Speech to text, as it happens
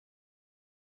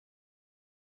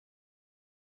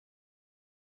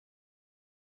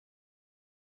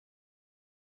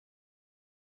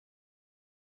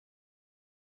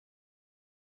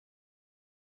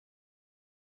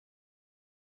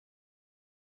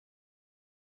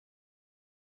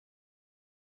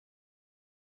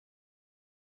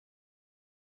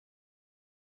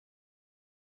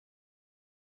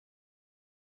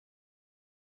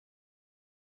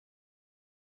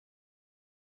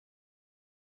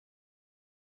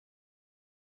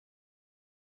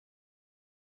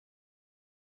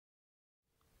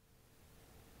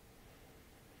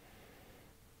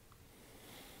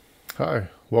Hi,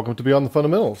 welcome to Beyond the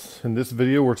Fundamentals. In this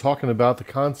video, we're talking about the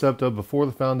concept of before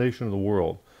the foundation of the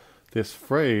world. This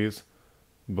phrase,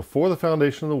 before the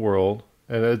foundation of the world,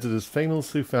 and as it is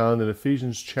famously found in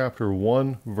Ephesians chapter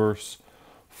 1, verse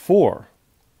 4.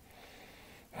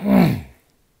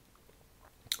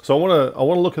 So I want to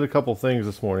look at a couple things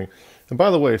this morning. And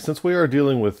by the way, since we are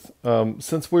dealing with,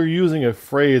 since we're using a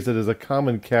phrase that is a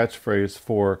common catchphrase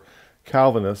for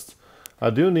Calvinists, I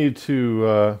do need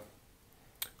to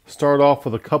start off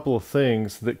with a couple of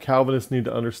things that Calvinists need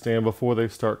to understand before they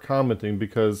start commenting,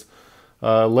 because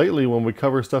lately when we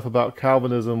cover stuff about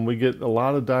Calvinism, we get a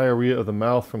lot of diarrhea of the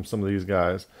mouth from some of these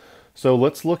guys. So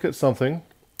let's look at something.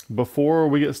 Before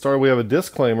we get started, we have a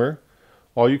disclaimer.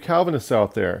 All you Calvinists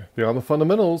out there, Beyond the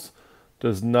Fundamentals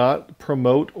does not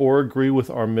promote or agree with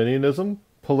Arminianism,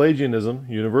 Pelagianism,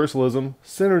 Universalism,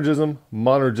 Synergism,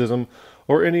 Monergism,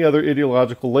 or any other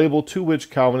ideological label to which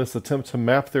Calvinists attempt to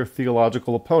map their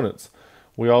theological opponents.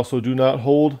 We also do not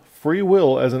hold free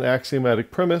will as an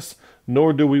axiomatic premise,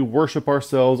 nor do we worship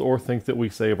ourselves or think that we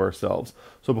save ourselves.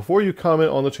 So before you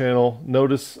comment on the channel,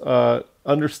 notice,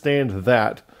 understand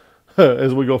that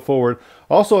as we go forward.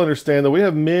 Also understand that we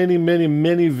have many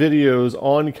videos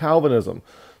on Calvinism.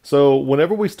 So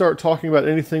whenever we start talking about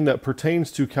anything that pertains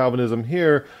to Calvinism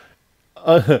here,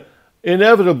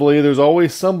 inevitably there's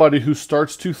always somebody who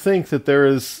starts to think that there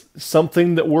is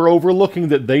something that we're overlooking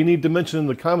that they need to mention in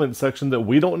the comment section that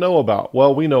we don't know about.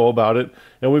 Well, we know about it,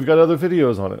 and we've got other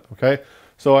videos on it, okay?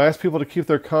 So I ask people to keep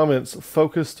their comments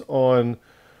focused on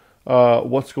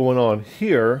what's going on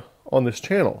here on this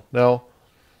channel. Now,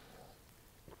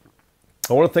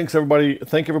 I want to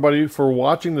thank everybody for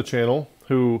watching the channel,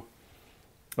 who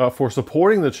for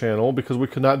supporting the channel, because we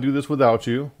could not do this without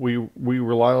you. We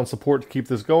rely on support to keep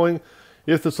this going.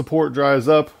 If the support dries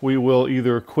up, we will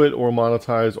either quit or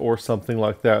monetize or something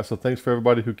like that. So thanks for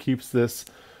everybody who keeps this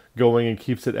going and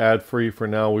keeps it ad-free for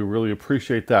now. We really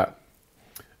appreciate that.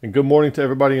 And good morning to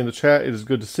everybody in the chat. It is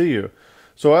good to see you.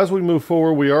 So as we move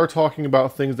forward, we are talking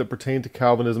about things that pertain to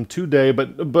Calvinism today,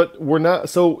 but we're not.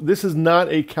 So this is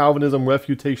not a Calvinism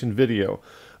refutation video,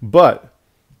 but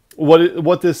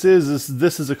what this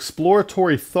is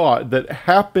exploratory thought that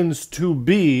happens to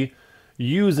be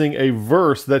using a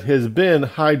verse that has been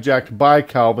hijacked by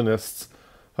Calvinists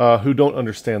who don't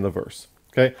understand the verse.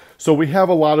 Okay, so we have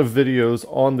a lot of videos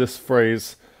on this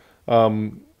phrase,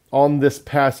 on this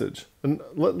passage, and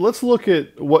let's look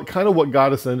at what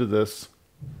got us into this.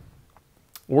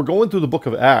 We're going through the book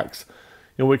of Acts,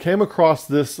 and we came across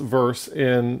this verse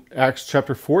in Acts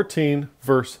chapter 14,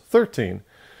 verse 13.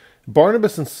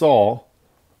 Barnabas and Saul,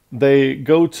 they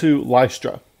go to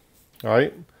Lystra, all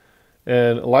right?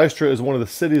 And Lystra is one of the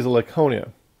cities of Laconia.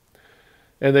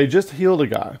 And they just healed a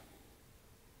guy.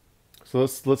 So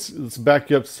let's back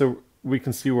you up so we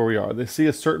can see where we are. They see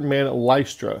a certain man at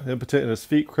Lystra, impotent in his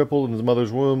feet, crippled in his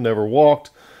mother's womb, never walked.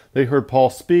 They heard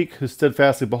Paul speak, who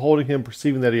steadfastly beholding him,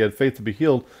 perceiving that he had faith to be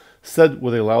healed, said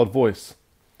with a loud voice,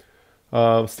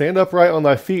 stand upright on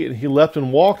thy feet. And he leapt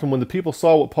and walked. And when the people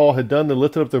saw what Paul had done, they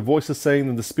lifted up their voices, saying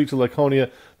in the speech of Laconia,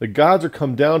 the gods are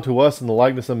come down to us in the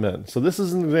likeness of men. So this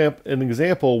is an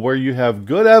example where you have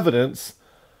good evidence,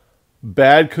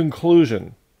 bad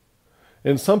conclusion.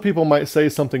 And some people might say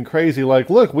something crazy like,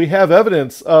 look, we have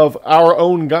evidence of our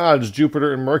own gods,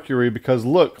 Jupiter and Mercury, because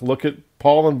look at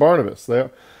Paul and Barnabas.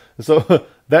 So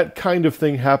that kind of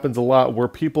thing happens a lot, where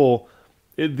people,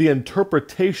 the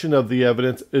interpretation of the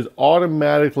evidence is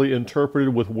automatically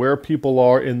interpreted with where people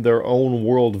are in their own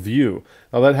worldview.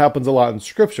 Now that happens a lot in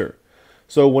Scripture.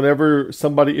 So whenever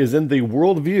somebody is in the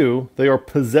worldview, they are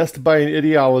possessed by an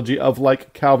ideology of,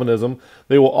 like, Calvinism,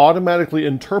 they will automatically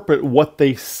interpret what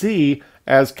they see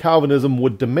as Calvinism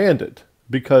would demand it,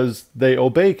 because they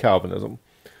obey Calvinism.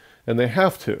 And they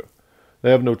have to.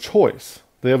 They have no choice.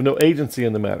 They have no agency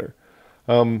in the matter.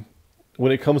 When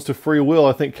it comes to free will,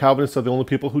 I think Calvinists are the only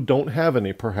people who don't have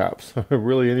any, perhaps.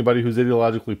 Really anybody who's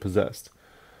ideologically possessed.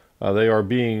 They are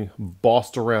being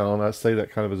bossed around. I say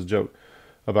that kind of as a joke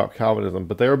about Calvinism.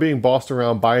 But they are being bossed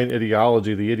around by an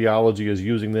ideology. The ideology is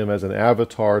using them as an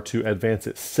avatar to advance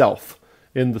itself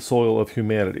in the soil of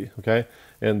humanity. Okay?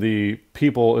 And the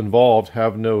people involved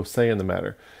have no say in the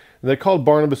matter. And they called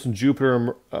Barnabas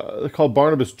Jupiter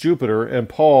and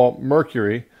Paul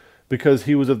Mercury, because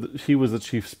he was the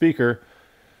chief speaker.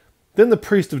 Then the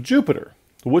priest of Jupiter,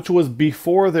 which was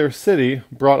before their city,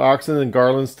 brought oxen and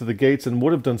garlands to the gates and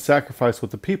would have done sacrifice with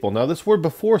the people. Now this word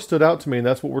before stood out to me, and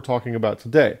that's what we're talking about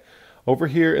today. Over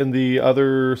here in the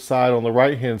other side, on the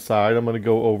right-hand side, I'm going to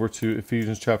go over to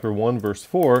Ephesians chapter 1, verse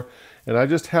 4, and I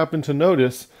just happened to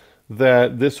notice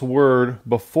that this word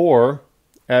before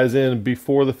as in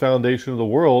before the foundation of the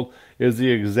world, is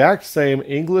the exact same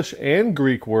English and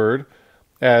Greek word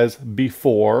as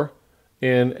before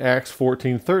in Acts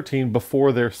 14:13,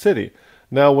 before their city.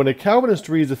 Now, when a Calvinist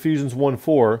reads Ephesians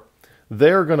 1:4,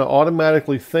 they're going to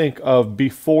automatically think of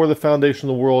before the foundation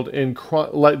of the world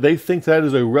like they think that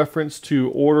is a reference to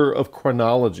order of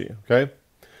chronology, okay?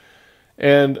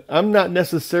 And I'm not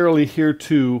necessarily here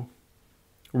to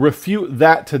refute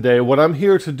that today. What I'm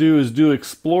here to do is do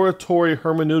exploratory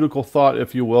hermeneutical thought,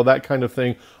 if you will, that kind of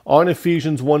thing, on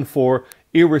Ephesians 1:4,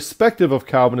 irrespective of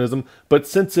Calvinism. But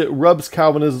since it rubs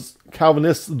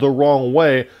Calvinists the wrong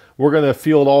way, we're going to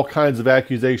field all kinds of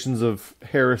accusations of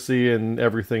heresy and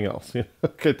everything else.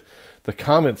 Look at the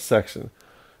comments section.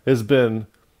 Has been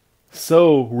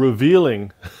so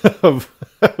revealing of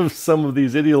some of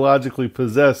these ideologically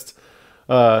possessed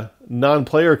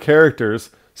non-player characters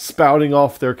spouting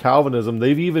off their Calvinism.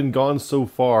 They've even gone so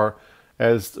far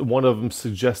as one of them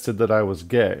suggested that I was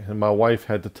gay, and my wife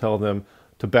had to tell them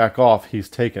to back off. He's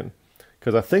taken,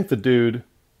 because I think the dude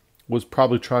was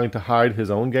probably trying to hide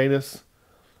his own gayness.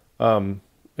 And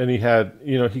he had,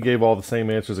 he gave all the same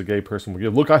answers a gay person would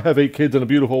give. Look, I have 8 kids and a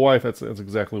beautiful wife. That's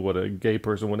exactly what a gay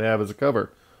person would have as a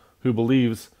cover, who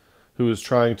is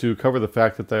trying to cover the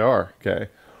fact that they are gay.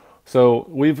 So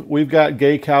we've got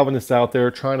gay Calvinists out there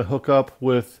trying to hook up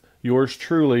with yours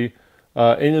truly,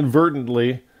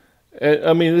 inadvertently.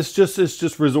 I mean, it's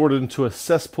just resorted into a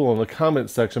cesspool in the comment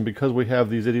section because we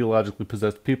have these ideologically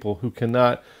possessed people who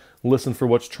cannot listen for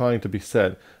what's trying to be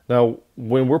said. Now,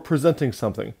 when we're presenting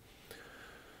something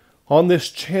on this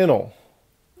channel,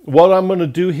 what I'm going to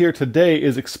do here today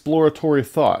is exploratory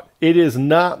thought. It is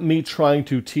not me trying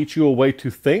to teach you a way to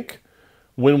think.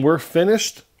 When we're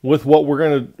finished with what we're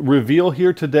going to reveal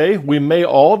here today, we may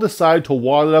all decide to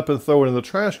wad it up and throw it in the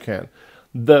trash can.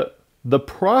 The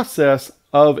process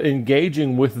of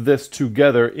engaging with this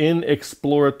together in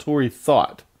exploratory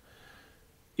thought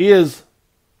is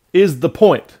the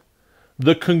point.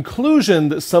 The conclusion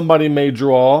that somebody may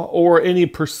draw or any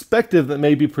perspective that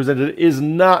may be presented is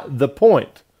not the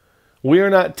point. We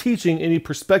are not teaching any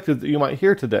perspective that you might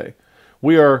hear today.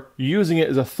 We are using it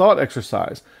as a thought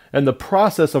exercise. And the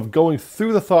process of going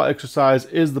through the thought exercise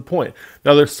is the point.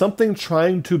 Now, there's something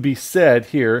trying to be said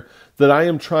here that I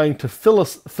am trying to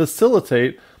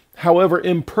facilitate, however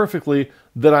imperfectly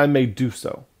that I may do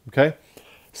so. Okay?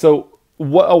 So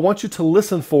what I want you to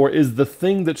listen for is the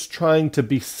thing that's trying to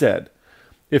be said.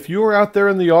 If you are out there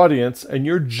in the audience and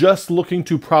you're just looking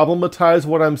to problematize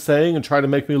what I'm saying and try to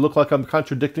make me look like I'm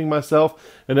contradicting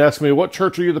myself and ask me, what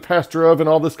church are you the pastor of, and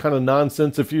all this kind of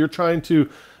nonsense, if you're trying to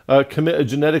commit a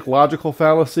genetic logical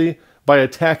fallacy by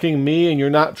attacking me and you're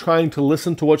not trying to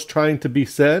listen to what's trying to be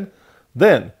said,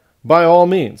 then by all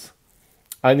means,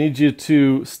 I need you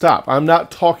to stop. I'm not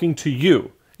talking to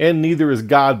you, and neither is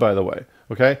God, by the way.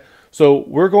 Okay? So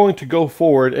we're going to go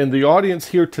forward, and the audience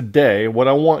here today, what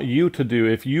I want you to do,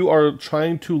 if you are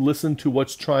trying to listen to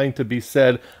what's trying to be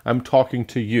said, I'm talking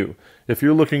to you. If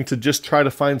you're looking to just try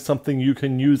to find something you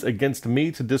can use against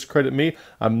me to discredit me,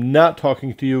 I'm not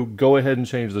talking to you. Go ahead and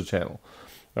change the channel.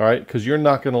 All right? Because you're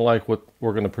not going to like what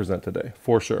we're going to present today,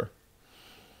 for sure.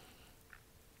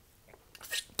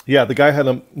 Yeah, the guy had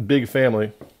a big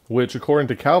family, which according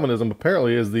to Calvinism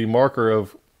apparently is the marker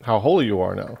of how holy you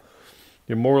are now.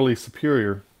 You're morally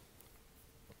superior.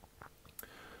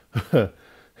 He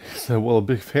said, well, a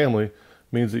big family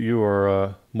means that you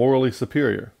are morally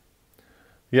superior.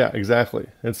 Yeah, exactly.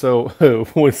 And so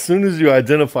as soon as you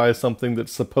identify something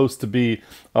that's supposed to be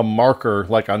a marker,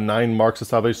 like a 9 marks of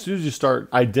salvation, as soon as you start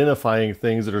identifying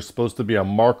things that are supposed to be a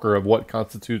marker of what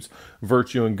constitutes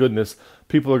virtue and goodness,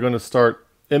 people are going to start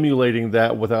emulating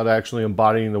that without actually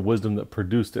embodying the wisdom that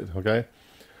produced it, okay?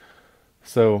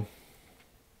 So,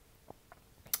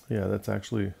 yeah, that's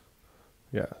actually,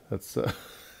 yeah, that's...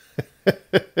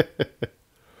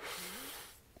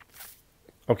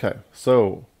 Okay,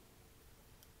 so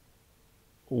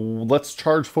let's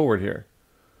charge forward here.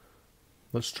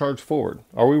 Let's charge forward.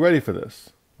 Are we ready for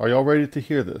this? Are y'all ready to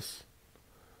hear this?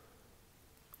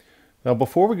 Now,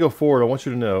 before we go forward, I want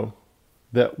you to know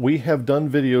that we have done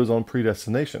videos on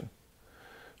predestination.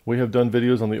 We have done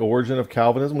videos on the origin of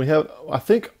Calvinism. We have, I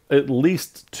think, at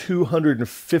least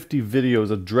 250 videos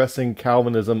addressing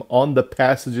Calvinism on the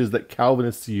passages that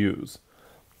Calvinists use.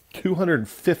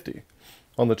 250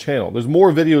 on the channel. There's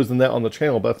more videos than that on the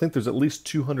channel, but I think there's at least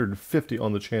 250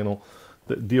 on the channel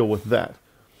that deal with that.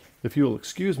 If you will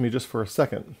excuse me just for a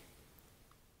second.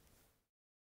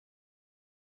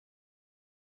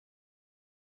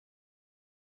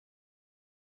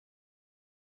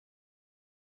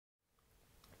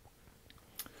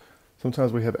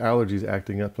 Sometimes we have allergies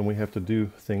acting up and we have to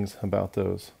do things about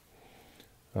those.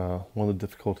 One of the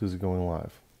difficulties of going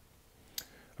live.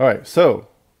 All right, so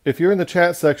if you're in the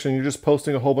chat section, you're just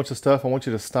posting a whole bunch of stuff, I want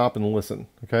you to stop and listen,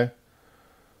 okay?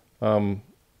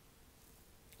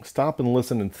 Stop and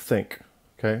listen and think,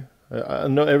 okay? I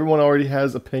know everyone already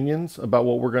has opinions about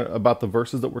about the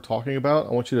verses that we're talking about.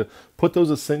 I want you to put those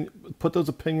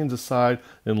opinions aside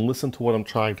and listen to what I'm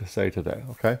trying to say today,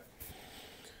 okay?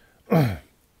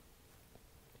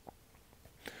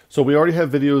 So we already have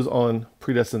videos on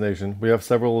predestination. We have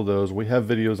several of those. We have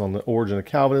videos on the origin of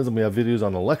Calvinism. We have videos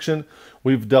on election.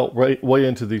 We've dealt way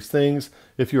into these things.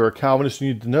 If you're a Calvinist, you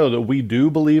need to know that we do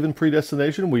believe in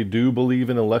predestination. We do believe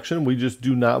in election. We just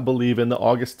do not believe in the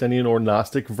Augustinian or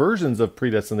Gnostic versions of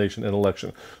predestination and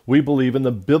election. We believe in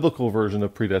the biblical version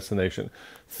of predestination.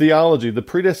 Theology. The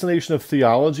predestination of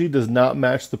theology does not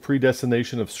match the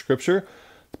predestination of Scripture.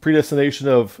 The predestination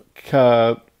of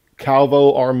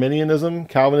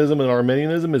Calvinism and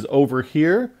Arminianism is over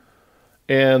here,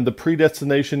 and the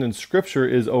predestination in Scripture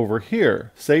is over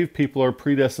here. Saved people are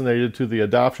predestinated to the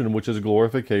adoption, which is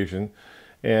glorification,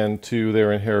 and to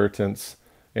their inheritance,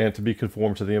 and to be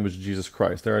conformed to the image of Jesus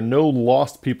Christ. There are no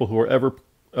lost people who are ever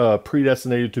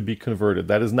predestinated to be converted.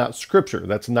 That is not Scripture.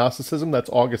 That's Gnosticism.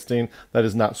 That's Augustine. That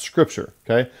is not Scripture.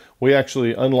 Okay? We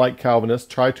actually, unlike Calvinists,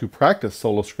 try to practice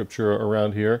sola Scriptura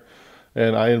around here.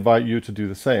 And I invite you to do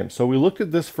the same. So we looked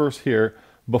at this verse here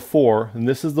before, and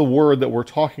this is the word that we're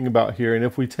talking about here. And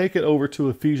if we take it over to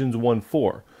Ephesians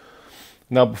 1:4.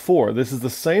 Now before, this is the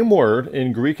same word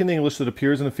in Greek and English that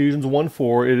appears in Ephesians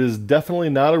 1:4. It is definitely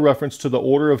not a reference to the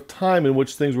order of time in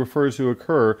which things refer to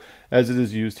occur as it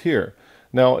is used here.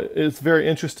 Now, it's very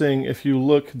interesting if you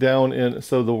look down in,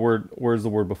 so the word, where's the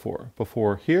word before?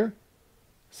 Before here,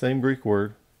 same Greek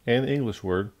word and English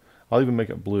word. I'll even make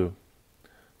it blue.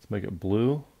 Make it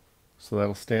blue so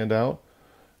that'll stand out.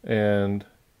 And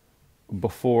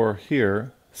before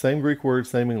here, same Greek word,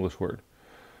 same English word.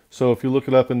 So if you look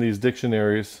it up in these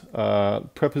dictionaries,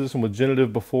 preposition with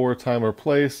genitive before time or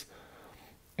place,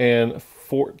 and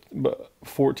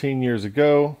 14 years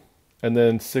ago, and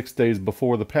then 6 days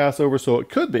before the Passover. So it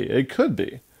could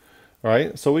be,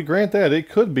 right? So we grant that it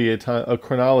could be a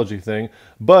chronology thing,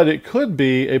 but it could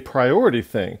be a priority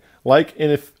thing. Like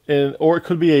or it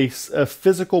could be a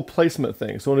physical placement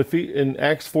thing. So in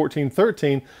Acts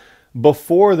 14:13,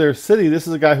 before their city, this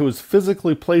is a guy who was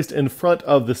physically placed in front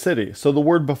of the city. So the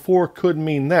word before could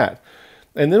mean that.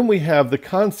 And then we have the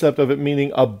concept of it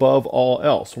meaning above all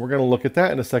else. We're going to look at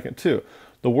that in a second too.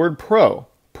 The word prem,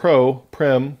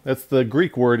 that's the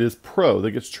Greek word, is pro,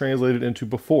 that gets translated into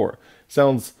before.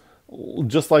 Sounds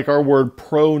just like our word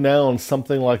pronoun,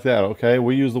 something like that, okay?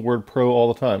 We use the word pro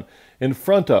all the time. In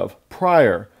front of,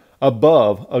 prior,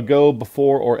 above, ago,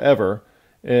 before, or ever.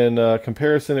 In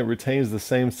comparison, it retains the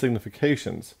same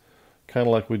significations, kind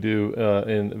of like we do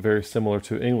in very similar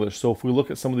to English. So if we look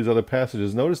at some of these other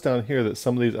passages, notice down here that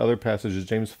some of these other passages,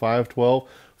 James 5:12,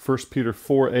 1 Peter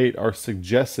 4:8, are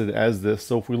suggested as this.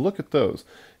 So if we look at those,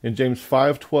 in James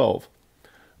 5:12,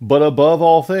 but above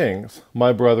all things,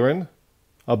 my brethren,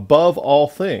 above all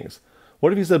things.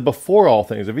 What if he said before all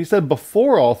things? If he said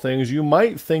before all things, you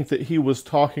might think that he was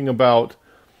talking about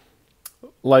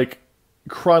like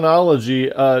chronology,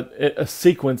 a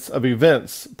sequence of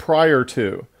events prior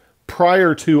to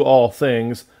all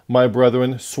things, my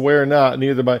brethren, swear not,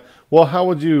 neither by. Well, how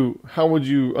would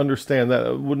you understand that?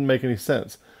 It wouldn't make any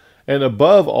sense. And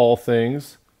above all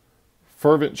things,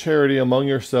 fervent charity among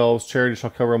yourselves, charity shall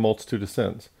cover a multitude of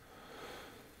sins.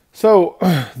 So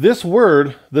this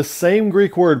word, the same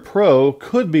Greek word pro,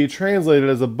 could be translated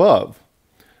as above.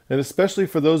 And especially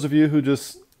for those of you who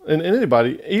just, and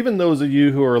anybody, even those of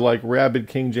you who are like rabid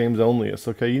King James onlyists,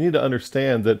 okay, you need to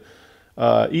understand that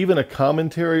even a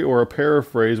commentary or a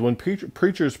paraphrase, when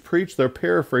preachers preach, they're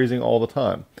paraphrasing all the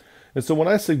time. And so when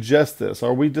I suggest this,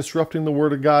 are we disrupting the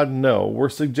Word of God? No. We're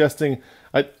suggesting,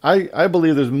 I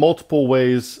believe there's multiple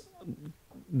ways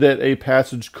that a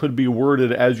passage could be worded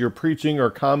as you're preaching or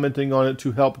commenting on it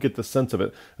to help get the sense of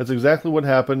it. That's exactly what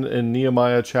happened in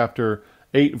Nehemiah chapter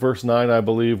 8, verse 9, I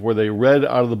believe, where they read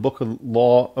out of the book of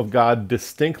law of God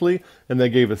distinctly, and they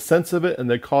gave a sense of it, and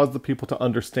they caused the people to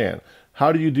understand.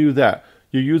 How do you do that?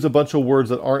 You use a bunch of words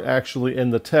that aren't actually in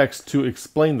the text to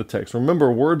explain the text.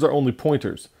 Remember, words are only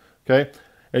pointers, okay?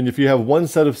 And if you have one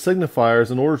set of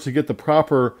signifiers, in order to get the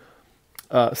proper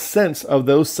sense of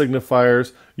those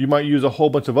signifiers, you might use a whole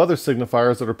bunch of other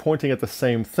signifiers that are pointing at the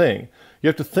same thing. You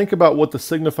have to think about what the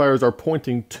signifiers are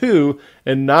pointing to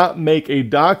and not make a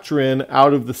doctrine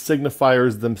out of the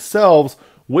signifiers themselves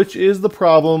which is the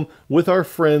problem with our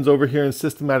friends over here in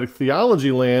systematic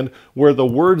theology land, where the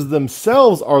words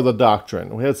themselves are the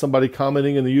doctrine. We had somebody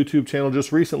commenting in the YouTube channel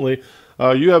just recently,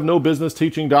 you have no business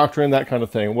teaching doctrine, that kind of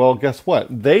thing. Well, guess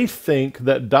what? They think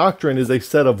that doctrine is a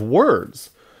set of words,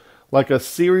 like a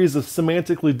series of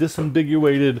semantically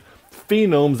disambiguated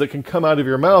phenomes that can come out of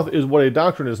your mouth is what a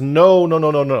doctrine is. No, no,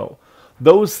 no, no, no.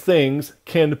 Those things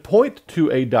can point to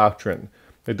a doctrine.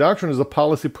 A doctrine is a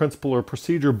policy, principle, or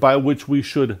procedure by which we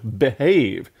should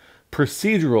behave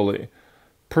procedurally,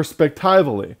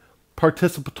 perspectively,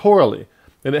 participatorily.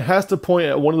 And it has to point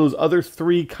at one of those other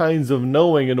three kinds of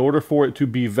knowing in order for it to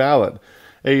be valid.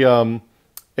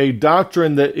 A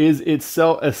doctrine that is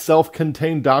itself a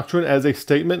self-contained doctrine as a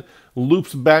statement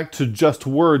loops back to just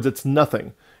words. It's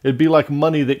nothing. It'd be like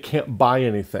money that can't buy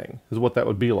anything, is what that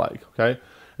would be like, okay?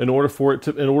 In order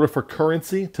for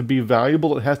currency to be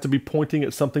valuable, it has to be pointing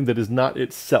at something that is not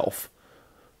itself.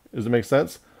 Does it make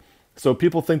sense? So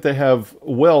people think they have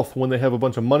wealth when they have a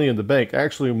bunch of money in the bank.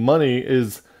 Actually, money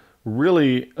is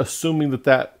really assuming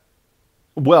that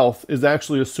wealth is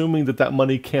actually assuming that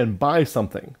money can buy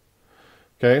something.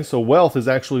 Okay, so wealth is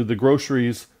actually the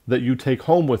groceries that you take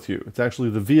home with you. It's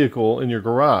actually the vehicle in your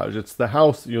garage. It's the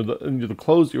house, the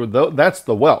clothes. That's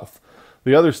the wealth.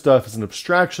 The other stuff is an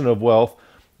abstraction of wealth,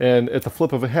 and at the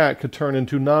flip of a hat could turn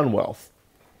into non-wealth.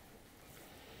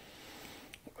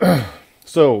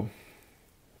 So,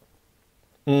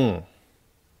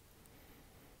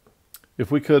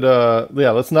 if we could,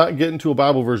 let's not get into a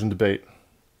Bible version debate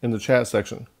in the chat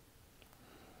section.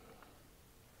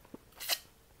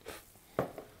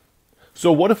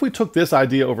 So what if we took this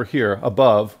idea over here,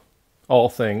 above all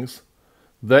things,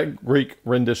 that Greek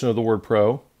rendition of the word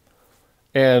pro,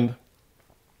 and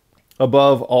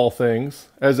above all things,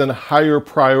 as in higher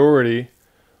priority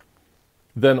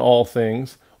than all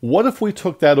things, what if we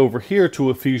took that over here to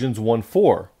Ephesians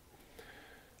 1:4?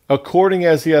 According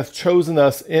as he hath chosen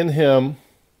us in him,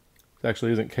 it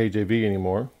actually isn't KJV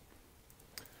anymore,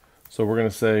 so we're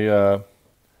going to say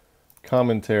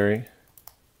commentary,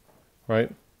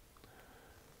 right?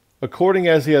 According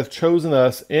as he hath chosen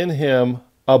us in him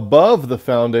above the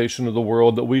foundation of the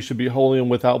world, that we should be holy and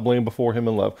without blame before him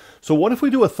in love. So what if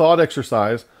we do a thought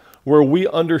exercise where we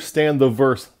understand the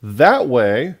verse that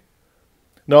way?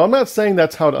 Now, I'm not saying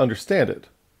that's how to understand it.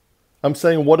 I'm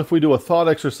saying, what if we do a thought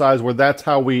exercise where that's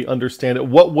how we understand it?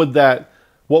 What would that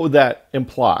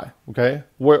imply? Okay?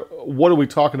 What are we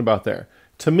talking about there?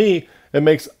 To me, it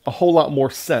makes a whole lot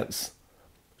more sense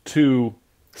to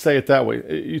say it that way.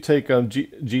 You take,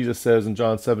 Jesus says in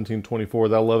John 17:24,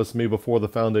 thou lovest me before the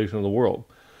foundation of the world.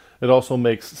 It also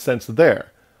makes sense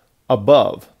there.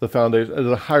 Above the foundation, as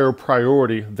a higher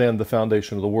priority than the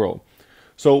foundation of the world.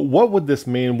 So what would this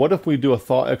mean? What if we do a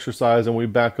thought exercise and we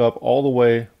back up all the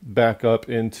way back up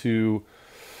into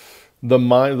the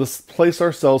mind? Let's place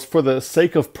ourselves, for the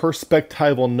sake of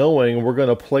perspectival knowing, we're going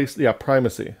to place,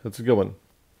 primacy. That's a good one.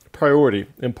 Priority,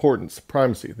 importance,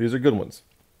 primacy. These are good ones.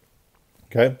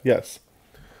 Okay, yes.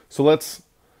 So let's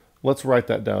write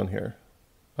that down here.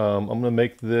 I'm going to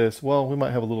make this, well, we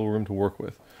might have a little room to work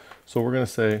with. So we're going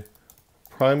to say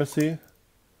primacy,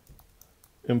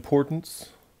 importance,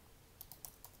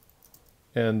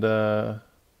 and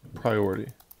priority.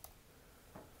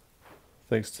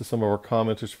 Thanks to some of our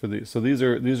commenters for these. So these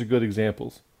are good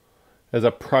examples. As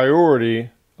a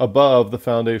priority above the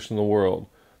foundation of the world.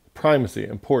 Primacy,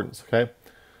 importance, okay?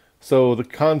 So the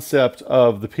concept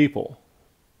of the people.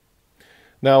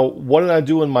 Now, what did I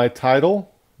do in my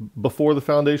title before the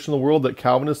foundation of the world that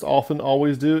Calvinists often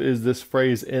always do is this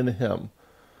phrase, in him.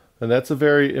 And that's a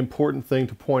very important thing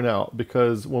to point out,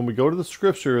 because when we go to the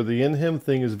scripture, the in him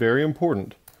thing is very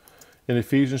important. In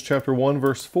Ephesians chapter 1,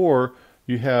 verse 4,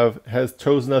 you has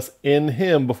chosen us in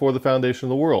him before the foundation of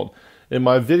the world. In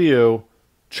my video,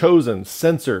 chosen,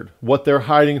 censored, what they're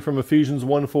hiding from Ephesians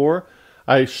 1:4,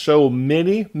 I show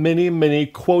many, many, many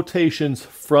quotations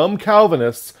from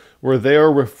Calvinists where they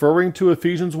are referring to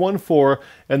Ephesians 1:4,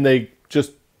 and they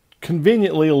just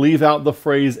conveniently leave out the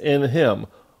phrase in him.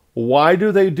 Why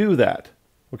do they do that?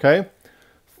 Okay?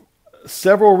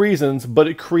 Several reasons, but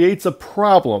it creates a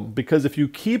problem, because if you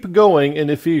keep going in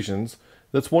Ephesians,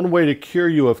 that's one way to cure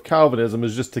you of Calvinism,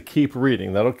 is just to keep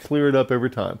reading. That'll clear it up every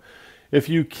time. If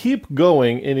you keep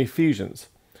going in Ephesians,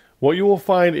 what you will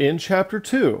find in chapter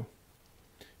 2,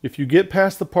 if you get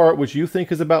past the part which you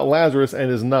think is about Lazarus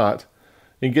and is not,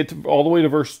 and get all the way to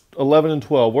verse 11 and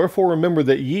 12. Wherefore remember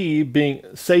that ye, being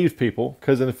saved people,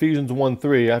 because in Ephesians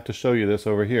 1:3, I have to show you this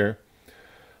over here,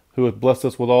 who hath blessed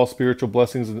us with all spiritual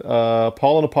blessings.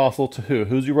 Paul, an apostle, to who?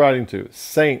 Who's he writing to?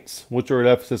 Saints, which are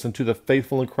at Ephesus, and to the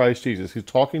faithful in Christ Jesus. He's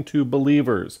talking to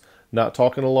believers, not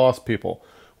talking to lost people.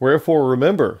 Wherefore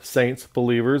remember, saints,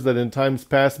 believers, that in times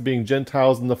past being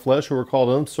Gentiles in the flesh, who were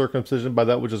called uncircumcision by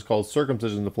that which is called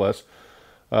circumcision in the flesh,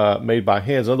 made by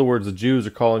hands. In other words, the Jews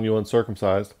are calling you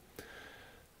uncircumcised.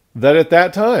 That at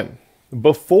that time,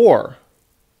 before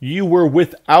you were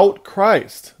without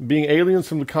Christ, being aliens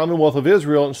from the commonwealth of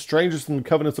Israel and strangers from the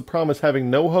covenants of promise,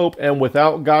 having no hope and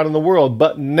without God in the world,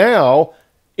 but now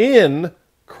in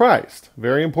Christ.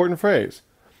 Very important phrase.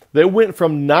 They went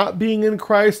from not being in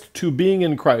Christ to being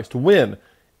in Christ. When?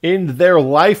 In their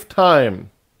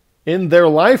lifetime. In their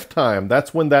lifetime.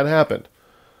 That's when that happened.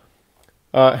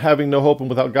 Having no hope and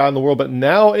without God in the world, but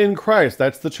now in Christ.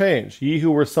 That's the change. Ye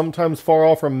who were sometimes far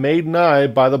off are made nigh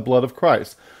by the blood of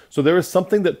Christ. So there is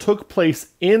something that took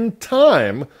place in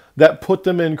time that put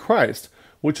them in Christ,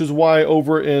 which is why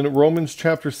over in Romans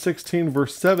chapter 16,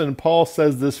 verse 7, Paul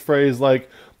says this phrase like,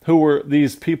 who were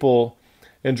these people,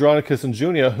 Andronicus and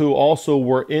Junia, who also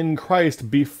were in Christ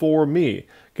before me.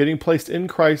 Getting placed in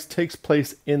Christ takes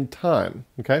place in time.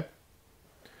 Okay?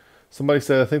 Somebody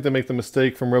said, I think they make the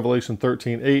mistake from Revelation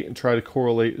 13:8 and try to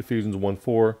correlate Ephesians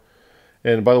 1:4.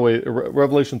 And by the way,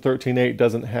 Revelation 13:8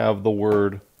 doesn't have the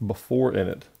word before in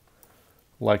it,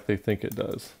 like they think it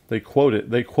does. They quote it.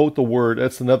 They quote the word.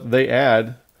 That's enough. They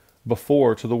add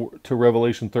before to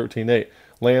Revelation 13:8.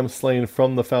 Lamb slain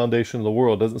from the foundation of the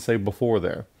world. Doesn't say before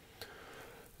there.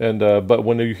 And but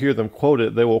when you hear them quote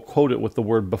it, they will quote it with the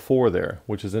word before there,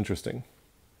 which is interesting.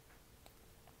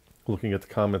 Looking at the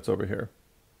comments over here.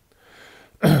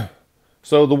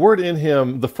 So the word in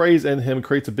him, the phrase in him,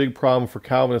 creates a big problem for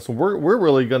Calvinists. And we're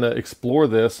really going to explore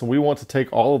this. And we want to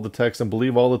take all of the text and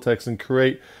believe all the text and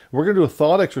create. We're going to do a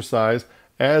thought exercise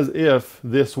as if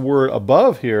this word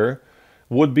above here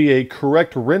would be a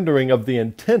correct rendering of the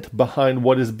intent behind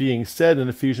what is being said in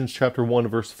Ephesians chapter 1,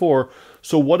 verse 4.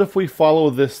 So what if we follow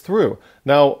this through?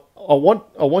 Now, I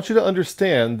want you to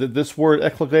understand that this word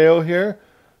eklegeo here,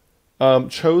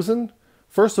 chosen,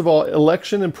 first of all,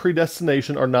 election and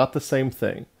predestination are not the same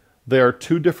thing. They are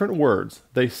two different words.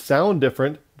 They sound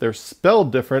different, they're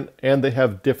spelled different, and they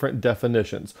have different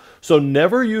definitions. So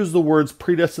never use the words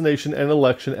predestination and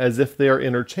election as if they are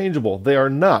interchangeable. They are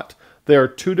not. They are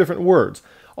two different words.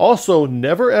 Also,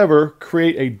 never ever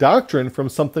create a doctrine from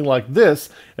something like this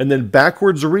and then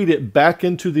backwards read it back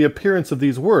into the appearance of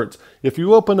these words. If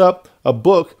you open up a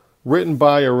book written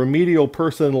by a remedial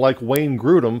person like Wayne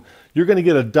Grudem, you're going to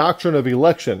get a doctrine of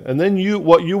election. And then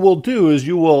what you will do is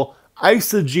you will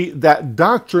eisegete that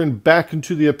doctrine back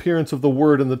into the appearance of the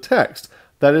word in the text.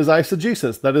 That is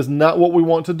eisegesis. That is not what we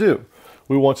want to do.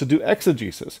 We want to do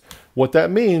exegesis. What that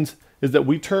means is that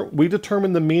we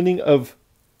determine the meaning of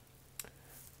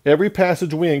every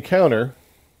passage we encounter.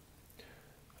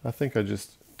 I think I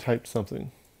just typed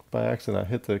something by accident. I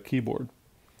hit the keyboard.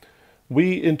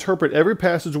 We interpret every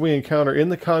passage we encounter in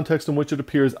the context in which it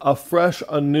appears afresh,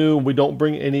 anew. We don't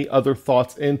bring any other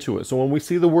thoughts into it. So when we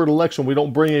see the word election, we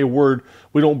don't bring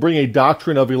a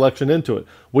doctrine of election into it.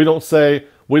 We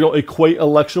don't equate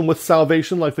election with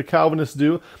salvation like the Calvinists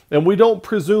do. And we don't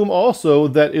presume also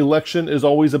that election is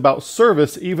always about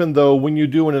service, even though when you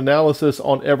do an analysis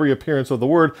on every appearance of the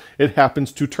word, it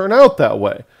happens to turn out that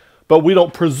way. But we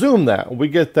don't presume that. We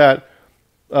get that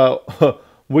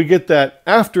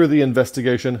after the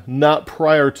investigation, not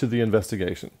prior to the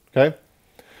investigation. Okay?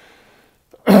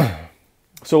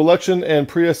 So election and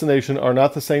predestination are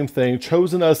not the same thing.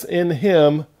 Chosen us in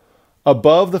him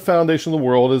above the foundation of the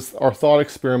world is our thought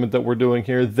experiment that we're doing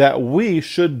here, that we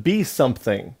should be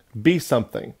something. Be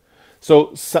something.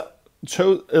 So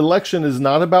election is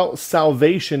not about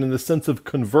salvation in the sense of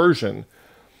conversion.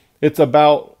 It's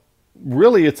about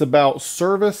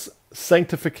service,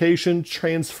 sanctification,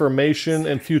 transformation,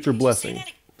 and future blessing.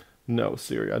 No,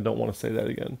 Siri, I don't want to say that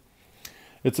again.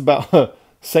 It's about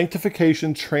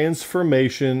sanctification,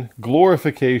 transformation,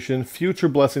 glorification, future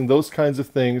blessing, those kinds of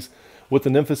things, with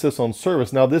an emphasis on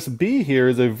service. Now, this be here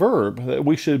is a verb, that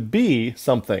we should be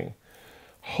something.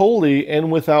 Holy and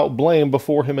without blame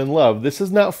before him in love. This is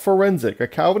not forensic. A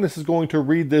Calvinist is going to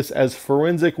read this as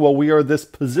forensic. Well, we are this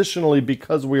positionally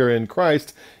because we are in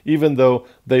Christ, even though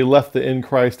they left the in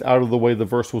Christ out of the way the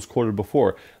verse was quoted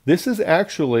before. This is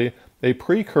actually a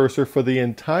precursor for the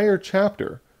entire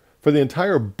chapter, for the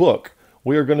entire book.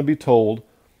 We are going to be told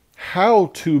how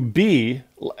to be,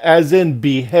 as in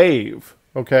behave,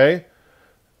 okay?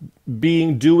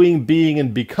 Being, doing, being,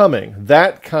 and becoming.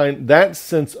 That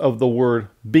sense of the word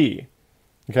be.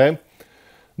 Okay?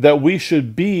 That we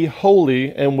should be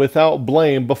holy and without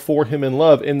blame before him in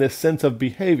love in this sense of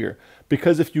behavior.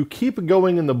 Because if you keep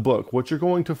going in the book, what you're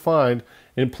going to find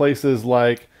in places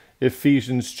like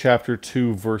Ephesians chapter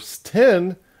 2, verse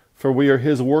 10, for we are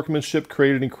his workmanship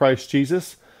created in Christ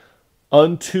Jesus,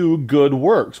 unto good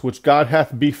works, which God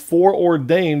hath before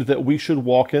ordained that we should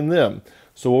walk in them.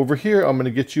 So over here, I'm going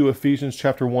to get you Ephesians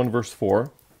chapter 1, verse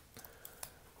 4.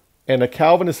 And a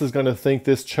Calvinist is going to think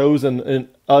this chosen in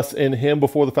us in him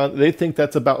before the foundation. They think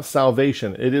that's about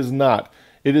salvation. It is not.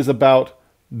 It is about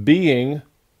being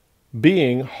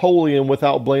holy and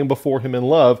without blame before him in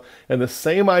love. And the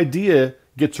same idea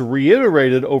gets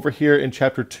reiterated over here in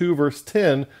chapter 2, verse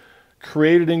 10,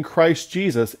 created in Christ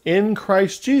Jesus,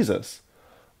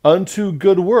 unto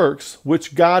good works,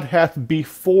 which God hath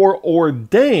before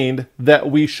ordained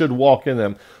that we should walk in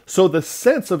them. So the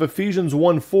sense of Ephesians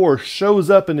 1:4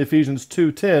 shows up in Ephesians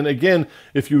 2:10, again,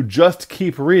 if you just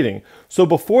keep reading. So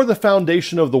before the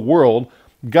foundation of the world,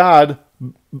 God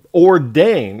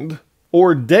ordained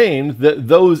that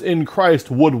those in Christ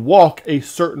would walk a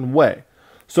certain way.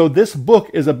 So this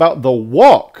book is about the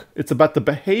walk. It's about the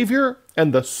behavior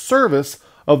and the service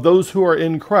of those who are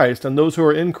in Christ. And those who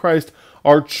are in Christ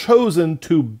are chosen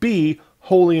to be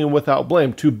holy and without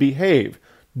blame, to behave,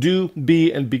 do,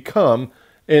 be, and become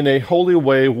in a holy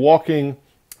way, walking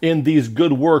in these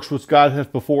good works which God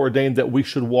hath before ordained that we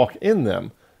should walk in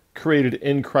them, created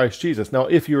in Christ Jesus. Now,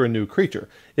 if you're a new creature,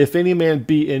 if any man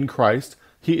be in Christ,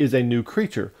 he is a new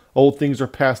creature. Old things are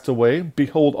passed away.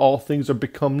 Behold, all things are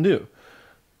become new.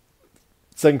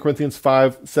 2 Corinthians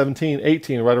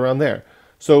 5:17-18, right around there.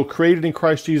 So created in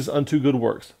Christ Jesus unto good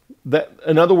works. That,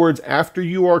 in other words, after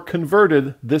you are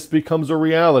converted, this becomes a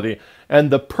reality. And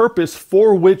the purpose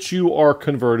for which you are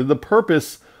converted, the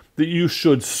purpose that you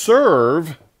should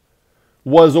serve,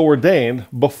 was ordained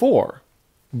before,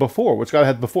 which God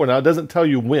had before. Now, it doesn't tell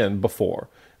you when before.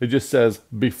 It just says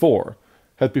before,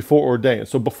 hath before ordained.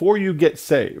 So before you get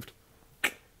saved,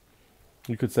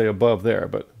 you could say above there,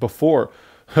 but before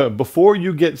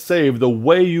you get saved, the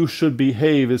way you should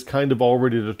behave is kind of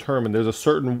already determined. There's a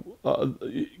certain,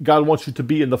 God wants you to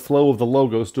be in the flow of the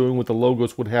Logos, doing what the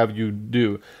Logos would have you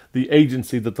do, the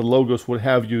agency that the Logos would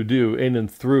have you do in and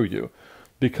through you,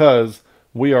 because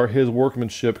we are his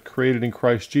workmanship, created in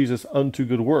Christ Jesus unto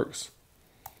good works.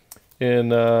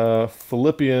 In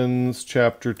Philippians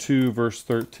chapter 2, verse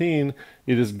 13,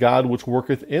 it is God which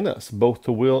worketh in us, both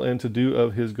to will and to do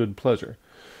of his good pleasure.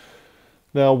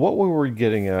 Now, what were we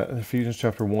getting at in Ephesians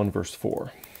chapter 1, verse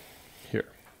 4? Here.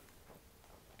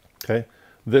 Okay?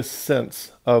 This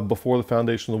sense of before the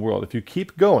foundation of the world. If you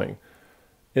keep going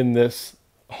in this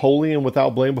holy and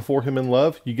without blame before him in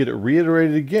love, you get it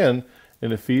reiterated again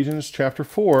in Ephesians chapter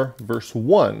 4, verse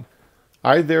 1.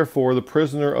 I, therefore, the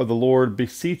prisoner of the Lord,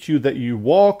 beseech you that you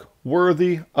walk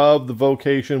worthy of the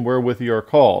vocation wherewith you are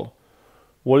called.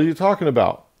 What are you talking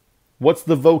about? What's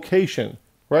the vocation?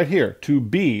 Right here, to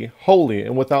be holy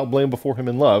and without blame before him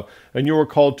in love. And you are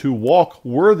called to walk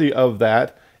worthy of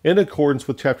that in accordance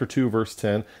with chapter 2, verse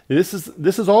 10. This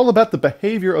is all about the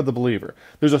behavior of the believer.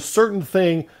 There's a certain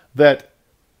thing that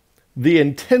the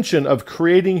intention of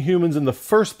creating humans in the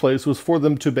first place was for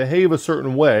them to behave a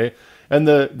certain way. And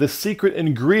the secret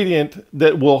ingredient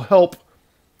that will help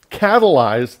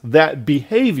catalyze that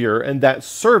behavior and that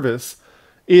service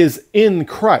is in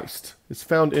Christ. It's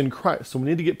found in Christ. So we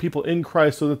need to get people in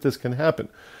Christ so that this can happen.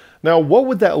 Now, what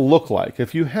would that look like?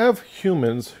 If you have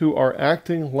humans who are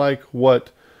acting like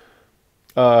what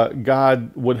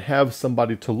God would have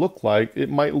somebody to look like, it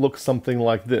might look something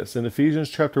like this. In Ephesians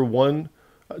chapter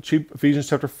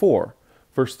 4,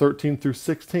 verse 13 through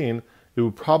 16, it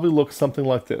would probably look something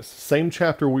like this. Same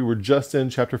chapter we were just in,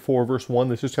 chapter 4, verse 1.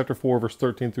 This is chapter 4, verse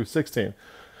 13 through 16.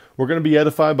 We're going to be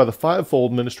edified by the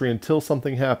fivefold ministry until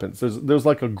something happens. There's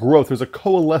like a growth. There's a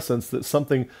coalescence that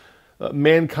something,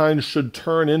 mankind should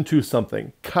turn into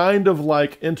something. Kind of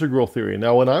like integral theory.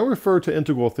 Now, when I refer to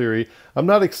integral theory, I'm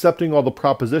not accepting all the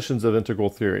propositions of integral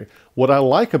theory. What I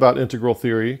like about integral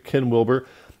theory, Ken Wilber,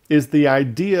 is the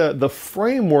idea, the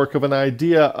framework of an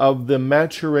idea of the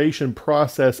maturation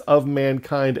process of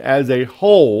mankind as a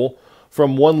whole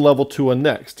from one level to a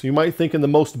next. You might think in the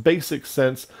most basic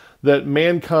sense that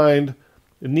mankind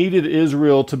needed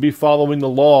Israel to be following the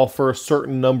law for a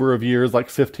certain number of years, like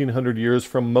 1,500 years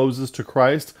from Moses to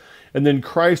Christ, and then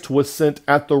Christ was sent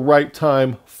at the right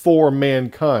time for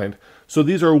mankind. So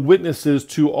these are witnesses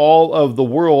to all of the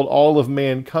world, all of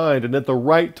mankind, and at the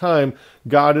right time,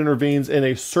 God intervenes in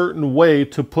a certain way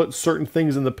to put certain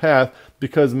things in the path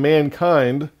because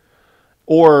mankind,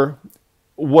 or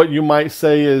what you might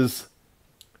say is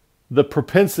the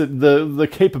propensity, the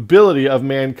capability of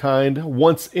mankind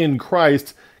once in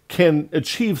Christ can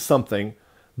achieve something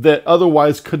that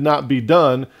otherwise could not be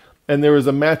done. And there is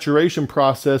a maturation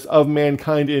process of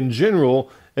mankind in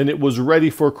general, and it was ready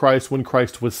for Christ when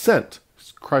Christ was sent.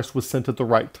 Christ was sent at the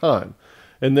right time.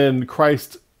 And then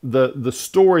Christ the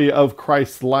story of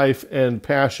Christ's life and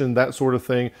passion, that sort of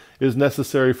thing, is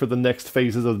necessary for the next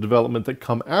phases of development that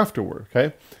come afterward,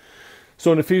 okay?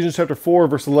 So in Ephesians chapter 4,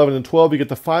 verse 11 and 12, you get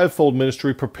the fivefold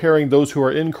ministry preparing those who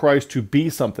are in Christ to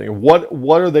be something. What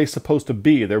are they supposed to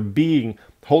be? They're being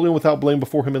holy and without blame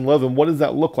before him in love. And what does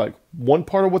that look like? One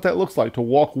part of what that looks like, to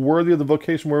walk worthy of the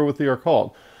vocation wherewith they are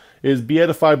called, is be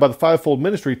edified by the fivefold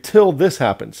ministry till this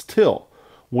happens, till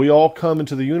we all come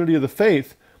into the unity of the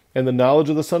faith and the knowledge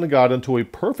of the Son of God, unto a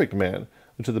perfect man,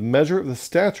 unto the measure of the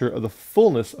stature of the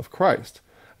fullness of Christ.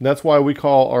 And that's why we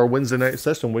call our Wednesday night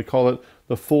session, we call it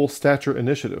the Full Stature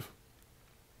Initiative.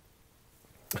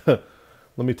 Let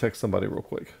me text somebody real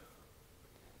quick.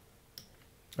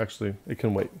 Actually, it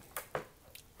can wait.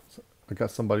 I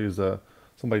got somebody's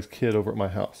kid over at my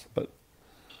house, but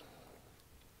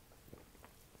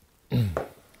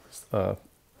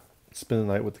spend the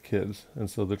night with the kids, and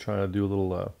so they're trying to do a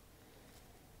little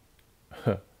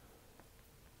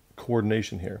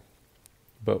coordination here,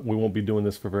 but we won't be doing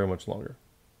this for very much longer.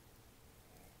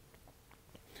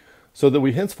 So that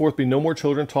we henceforth be no more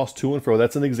children tossed to and fro.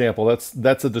 That's an example.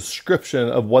 That's a description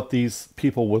of what these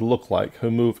people would look like,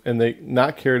 who move and they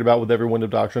not carried about with every wind of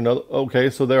doctrine. Okay,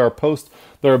 so they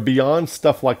are beyond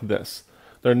stuff like this.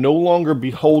 They're no longer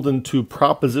beholden to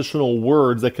propositional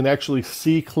words that can actually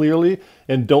see clearly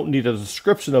and don't need a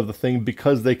description of the thing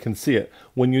because they can see it.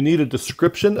 When you need a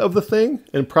description of the thing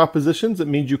in propositions, it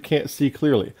means you can't see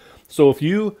clearly. So if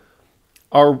you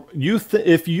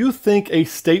think a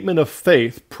statement of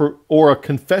faith or a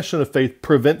confession of faith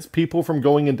prevents people from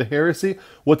going into heresy,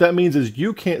 what that means is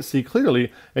you can't see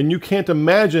clearly and you can't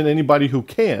imagine anybody who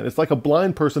can. It's like a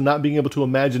blind person not being able to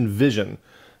imagine vision.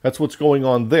 That's what's going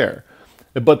on there.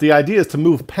 But the idea is to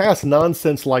move past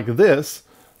nonsense like this,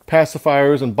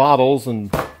 pacifiers and bottles and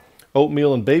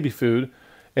oatmeal and baby food,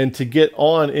 and to get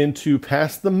on into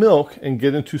past the milk and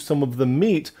get into some of the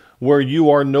meat where you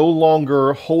are no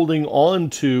longer holding on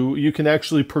to, you can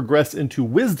actually progress into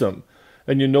wisdom,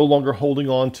 and you're no longer holding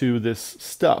on to this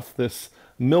stuff, this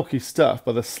milky stuff,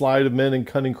 by the sleight of men and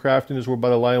cunning craftiness, whereby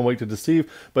the lion wait to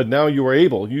deceive. But now you are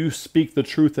able, you speak the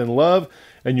truth in love,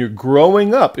 and you're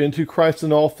growing up into Christ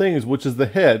in all things, which is the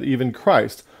head, even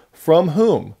Christ, from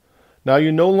whom. Now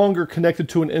you're no longer connected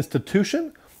to an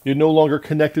institution, you're no longer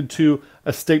connected to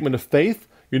a statement of faith,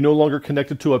 you're no longer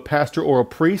connected to a pastor or a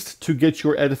priest to get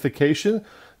your edification.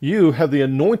 You have the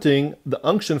anointing, the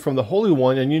unction from the Holy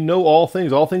One, and you know all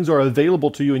things. All things are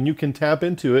available to you, and you can tap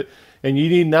into it, and you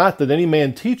need not that any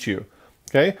man teach you.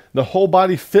 Okay? The whole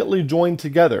body fitly joined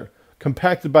together,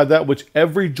 compacted by that which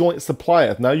every joint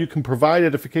supplieth. Now you can provide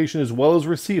edification as well as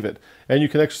receive it, and you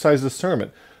can exercise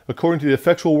discernment. According to the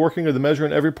effectual working of the measure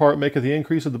in every part, maketh the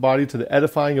increase of the body to the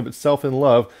edifying of itself in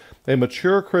love. A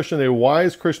mature Christian, a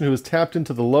wise Christian who is tapped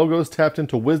into the Logos, tapped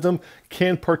into wisdom,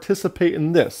 can participate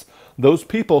in this. Those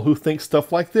people who think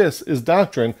stuff like this is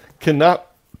doctrine cannot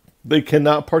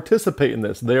participate in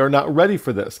this. They are not ready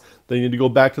for this. They need to go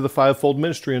back to the fivefold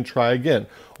ministry and try again.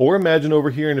 Or imagine over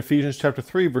here in Ephesians chapter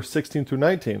 3, verse 16 through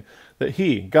 19, that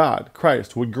he, God,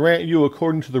 Christ, would grant you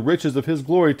according to the riches of his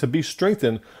glory to be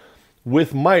strengthened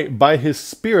with might by his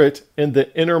Spirit in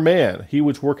the inner man, he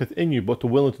which worketh in you, both to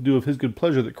will and to do of his good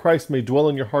pleasure, that Christ may dwell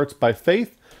in your hearts by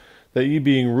faith, that ye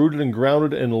being rooted and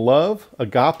grounded in love,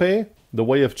 agape, the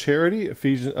way of charity,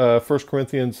 1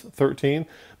 Corinthians 13,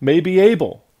 may be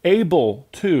able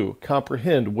to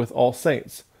comprehend with all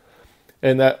saints.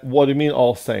 And that, what do you mean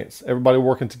all saints? Everybody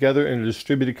working together in a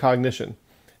distributed cognition,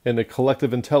 in a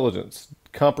collective intelligence.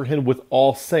 Comprehend with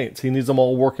all saints. He needs them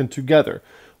all working together.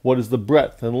 What is the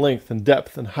breadth and length and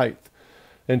depth and height?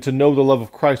 And to know the love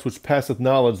of Christ which passeth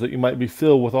knowledge, that you might be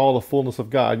filled with all the fullness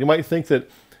of God. You might think that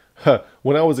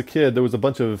when I was a kid, there was a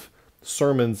bunch of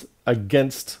sermons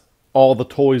against all the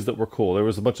toys that were cool. There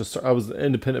was a bunch of, I was an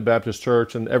independent Baptist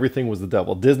church, and everything was the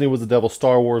devil. Disney was the devil,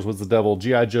 Star Wars was the devil,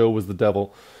 G.I. Joe was the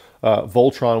devil,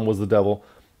 Voltron was the devil.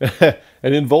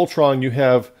 And in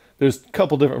Voltron there's a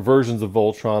couple different versions of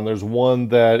Voltron. There's one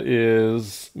that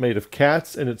is made of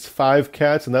cats, and it's 5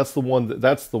 cats, and that's the one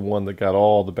that got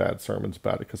all the bad sermons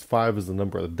about it, because 5 is the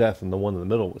number of death, and the one in the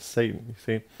middle was Satan, you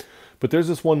see. But there's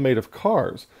this one made of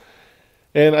cars.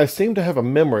 And I seem to have a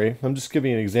memory, I'm just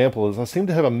giving you an example, I seem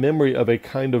to have a memory of a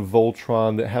kind of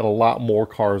Voltron that had a lot more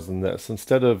cars than this.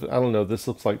 Instead of, I don't know, this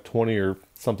looks like 20 or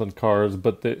something cars,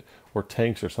 or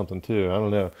tanks or something too, I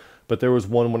don't know. But there was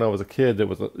one when I was a kid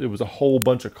that it was a whole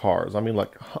bunch of cars. I mean,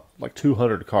 like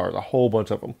 200 cars, a whole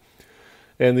bunch of them.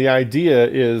 And the idea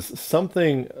is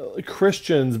something,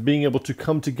 Christians being able to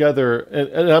come together,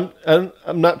 and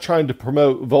I'm not trying to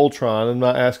promote Voltron. I'm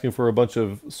not asking for a bunch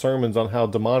of sermons on how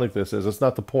demonic this is. That's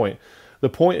not the point. The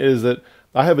point is that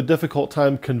I have a difficult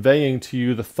time conveying to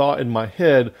you the thought in my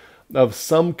head of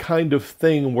some kind of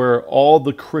thing where all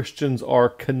the Christians are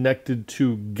connected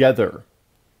together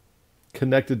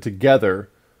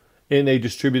in a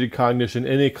distributed cognition,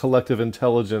 in a collective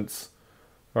intelligence,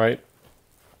 right?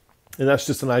 And that's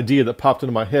just an idea that popped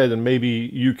into my head, and maybe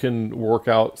you can work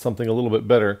out something a little bit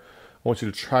better. I want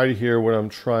you to try to hear what I'm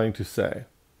trying to say,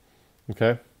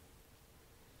 okay?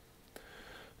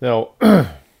 Now,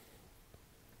 I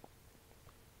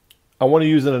want to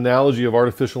use an analogy of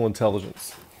artificial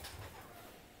intelligence.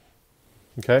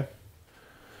 Okay?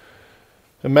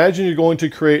 Imagine you're going to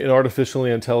create an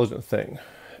artificially intelligent thing.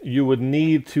 You would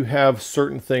need to have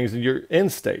certain things in your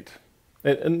end state.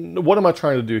 And what am I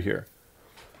trying to do here?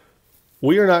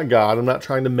 We are not God. I'm not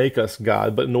trying to make us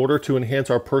God. But in order to enhance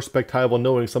our perspectival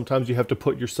knowing, sometimes you have to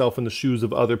put yourself in the shoes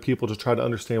of other people to try to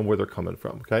understand where they're coming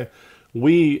from. Okay?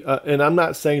 And I'm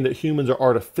not saying that humans are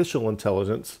artificial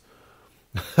intelligence.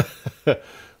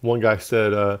 One guy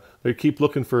said, they keep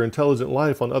looking for intelligent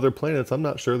life on other planets. I'm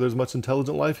not sure there's much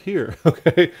intelligent life here.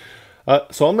 Okay,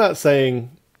 so I'm not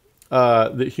saying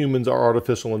that humans are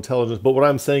artificial intelligence, but what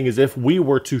I'm saying is if we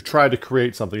were to try to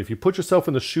create something, if you put yourself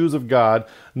in the shoes of God,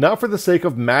 not for the sake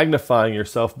of magnifying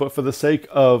yourself, but for the sake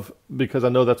of, because I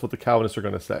know that's what the Calvinists are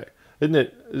going to say. Doesn't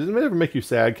it ever make you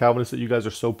sad, Calvinists, that you guys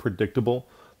are so predictable,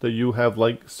 that you have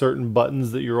like certain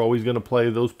buttons that you're always going to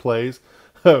play those plays?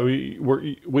 We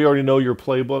already know your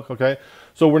playbook, okay?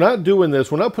 So we're not doing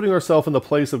this. We're not putting ourselves in the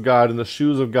place of God, in the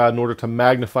shoes of God, in order to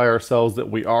magnify ourselves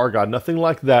that we are God. Nothing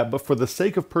like that, but for the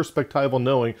sake of perspectival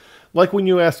knowing, like when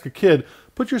you ask a kid,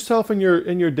 put yourself in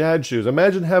your dad's shoes.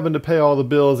 Imagine having to pay all the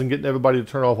bills and getting everybody to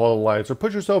turn off all the lights. Or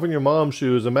put yourself in your mom's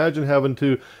shoes. Imagine having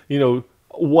to,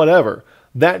 whatever.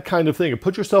 That kind of thing. And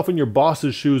put yourself in your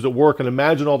boss's shoes at work and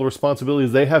imagine all the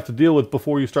responsibilities they have to deal with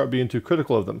before you start being too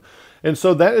critical of them. And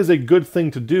so that is a good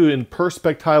thing to do in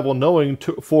perspectival knowing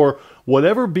for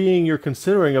whatever being you're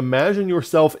considering. Imagine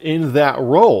yourself in that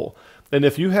role. And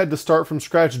if you had to start from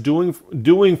scratch,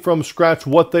 doing from scratch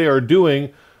what they are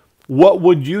doing, what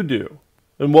would you do?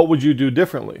 And what would you do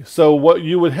differently? So what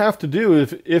you would have to do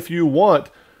if you want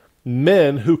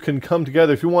men who can come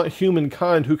together, if you want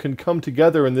humankind who can come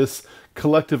together in this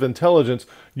collective intelligence,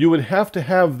 you would have to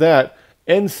have that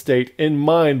end state in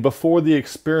mind before the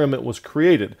experiment was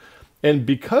created. And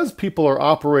because people are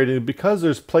operating, because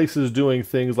there's places doing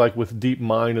things like with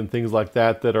DeepMind and things like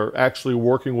that that are actually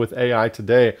working with AI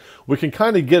today, we can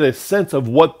kind of get a sense of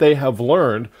what they have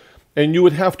learned. And you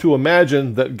would have to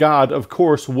imagine that God, of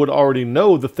course, would already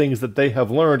know the things that they have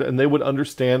learned, and they would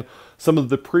understand some of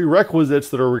the prerequisites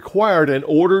that are required in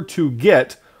order to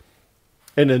get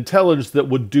an intelligence that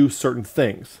would do certain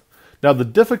things. Now, the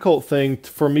difficult thing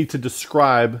for me to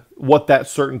describe what that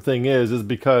certain thing is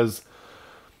because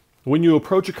when you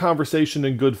approach a conversation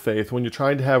in good faith, when you're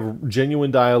trying to have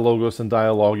genuine dialogos and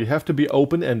dialogue, you have to be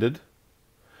open-ended.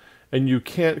 And you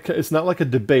can't, it's not like a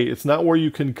debate. It's not where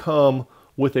you can come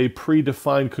with a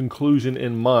predefined conclusion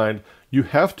in mind. You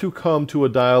have to come to a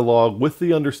dialogue with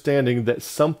the understanding that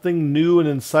something new and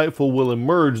insightful will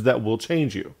emerge that will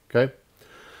change you, okay?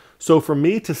 So for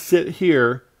me to sit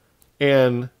here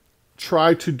and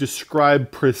try to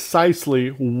describe precisely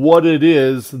what it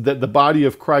is that the body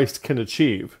of Christ can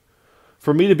achieve,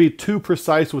 for me to be too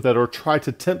precise with that or try to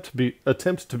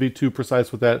attempt to be too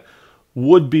precise with that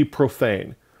would be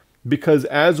profane. Because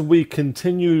as we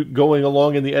continue going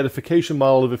along in the edification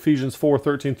model of Ephesians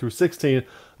 4:13 through 16,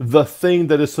 the thing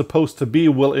that is supposed to be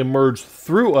will emerge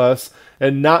through us,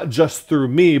 and not just through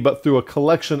me, but through a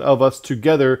collection of us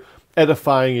together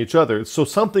edifying each other. So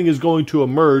something is going to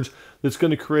emerge that's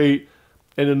going to create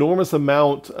an enormous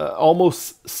amount,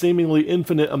 almost seemingly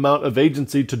infinite amount of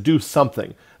agency to do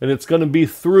something. And it's going to be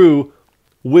through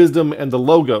wisdom and the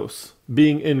Logos,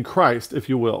 being in Christ, if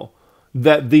you will,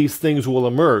 that these things will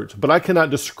emerge. But I cannot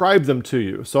describe them to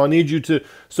you. So I need you to...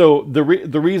 So the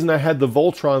reason I had the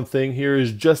Voltron thing here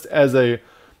is just as an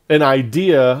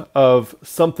idea of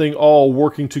something all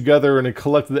working together in a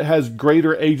collective that has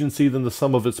greater agency than the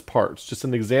sum of its parts. Just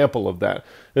an example of that.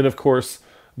 And of course,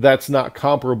 that's not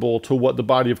comparable to what the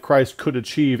body of Christ could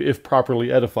achieve if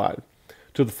properly edified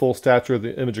to the full stature of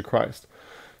the image of Christ.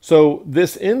 So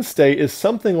this end state is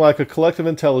something like a collective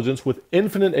intelligence with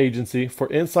infinite agency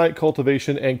for insight,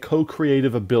 cultivation, and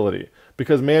co-creative ability.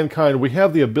 Because mankind, we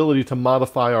have the ability to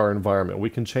modify our environment.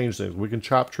 We can change things. We can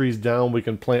chop trees down. We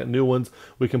can plant new ones.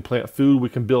 We can plant food. We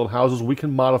can build houses. We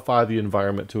can modify the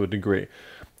environment to a degree.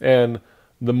 And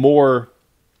the more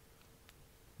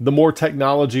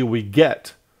technology we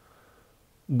get,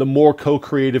 the more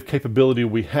co-creative capability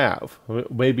we have.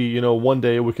 Maybe, you know, one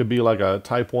day we could be like a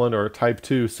type 1 or a type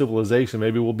 2 civilization.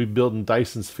 Maybe we'll be building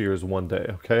Dyson spheres one day,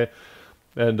 okay?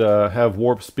 And have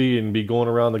warp speed and be going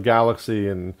around the galaxy.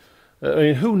 And I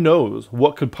mean, who knows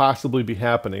what could possibly be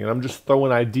happening? And I'm just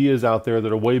throwing ideas out there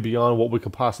that are way beyond what we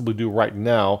could possibly do right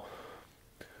now.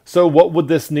 So what would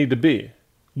this need to be?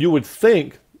 You would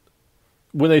think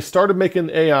when they started making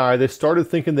AI, they started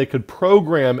thinking they could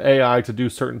program AI to do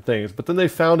certain things. But then they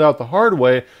found out the hard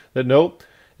way that nope,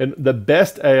 and the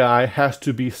best AI has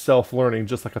to be self-learning,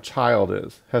 just like a child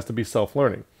is, has to be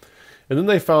self-learning. And then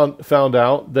they found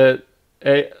out that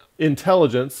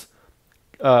intelligence,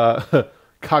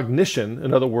 cognition,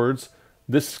 in other words,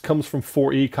 this comes from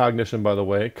 4E cognition, by the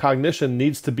way. Cognition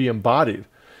needs to be embodied.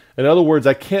 In other words,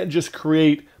 I can't just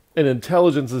create an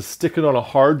intelligence and stick it on a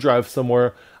hard drive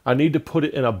somewhere. I need to put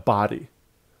it in a body.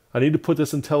 I need to put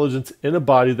this intelligence in a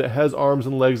body that has arms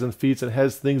and legs and feet and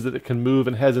has things that it can move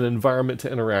and has an environment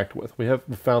to interact with. We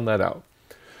found that out.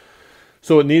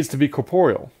 So it needs to be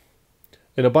corporeal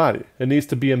in a body. It needs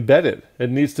to be embedded.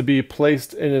 It needs to be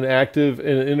placed in an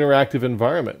interactive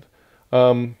environment.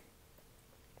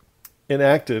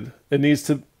 Enacted. It needs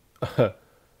to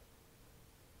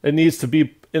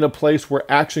be in a place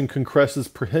where action concresses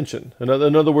prehension. In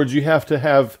other words, you have to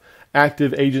have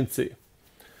active agency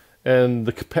and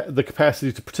the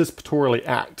capacity to participatorily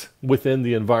act within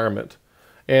the environment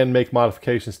and make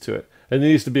modifications to it. And it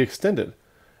needs to be extended.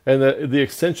 And the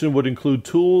extension would include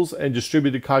tools and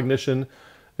distributed cognition,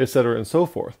 etc., and so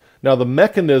forth. Now, the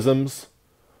mechanisms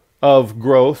of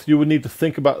growth, you would need to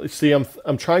think about. See,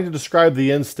 I'm trying to describe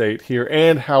the end state here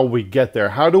and how we get there.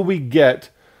 How do we get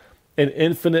an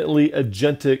infinitely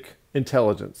agentic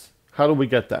intelligence? How do we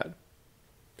get that?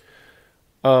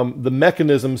 The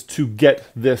mechanisms to get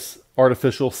this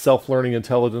artificial self-learning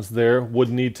intelligence there would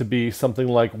need to be something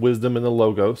like wisdom in the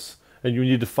logos, and you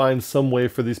need to find some way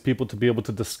for these people to be able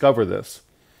to discover this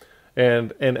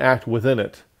and act within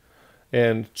it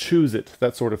and choose it,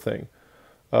 that sort of thing.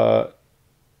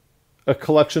 A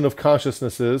collection of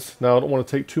consciousnesses. Now, I don't want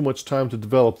to take too much time to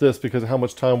develop this because of how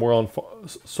much time we're on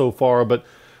so far, but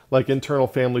like internal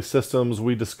family systems,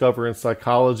 we discover in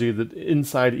psychology that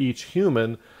inside each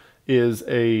human is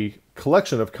a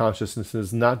collection of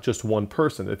consciousnesses, not just one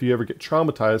person. If you ever get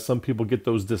traumatized, some people get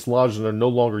those dislodged and are no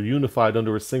longer unified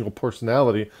under a single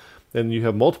personality, and you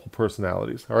have multiple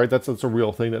personalities. All right, that's a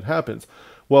real thing that happens.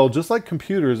 Well, just like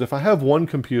computers, if I have one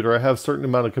computer, I have a certain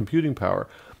amount of computing power.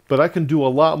 But I can do a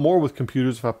lot more with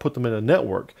computers if I put them in a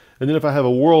network. And then if I have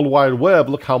a World Wide Web,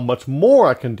 look how much more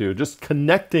I can do. Just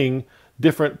connecting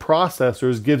different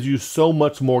processors gives you so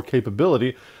much more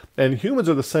capability. And humans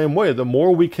are the same way. The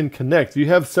more we can connect, you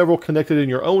have several connected in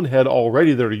your own head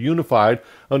already that are unified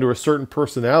under a certain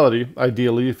personality,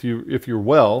 ideally, if you're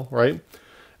well, right?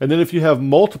 And then if you have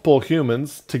multiple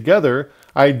humans together,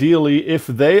 ideally, if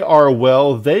they are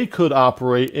well, they could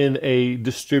operate in a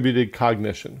distributed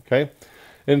cognition, okay?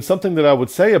 And something that I would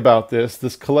say about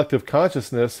this collective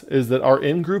consciousness, is that our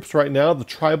in-groups right now, the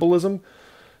tribalism,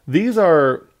 these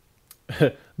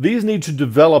need to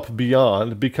develop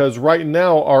beyond, because right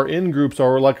now our in-groups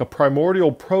are like a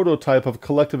primordial prototype of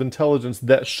collective intelligence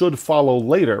that should follow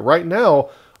later. Right now,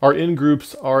 our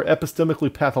in-groups are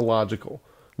epistemically pathological.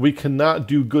 We cannot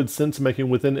do good sense-making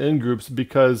within in-groups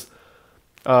because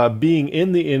being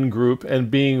in the in-group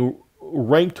and being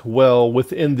ranked well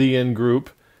within the in-group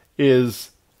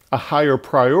is a higher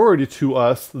priority to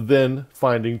us than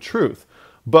finding truth.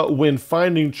 But when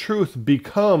finding truth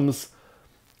becomes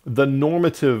the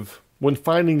normative, when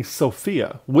finding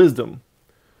Sophia, wisdom,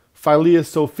 Philia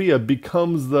Sophia,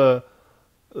 becomes the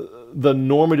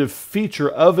normative feature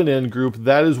of an in-group,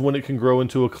 that is when it can grow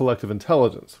into a collective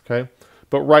intelligence, okay?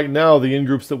 But right now, the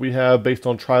in-groups that we have based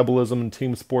on tribalism and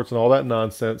team sports and all that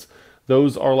nonsense,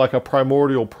 those are like a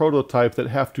primordial prototype that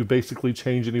have to basically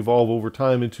change and evolve over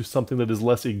time into something that is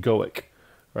less egoic,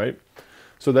 right?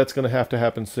 So that's going to have to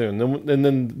happen soon. And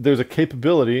then there's a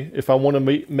capability, if I want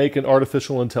to make an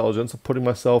artificial intelligence, putting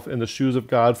myself in the shoes of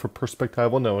God for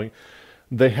perspectival knowing,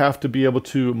 they have to be able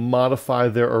to modify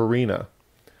their arena.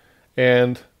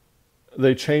 And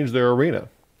they change their arena.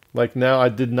 Like now, I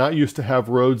did not used to have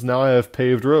roads, now I have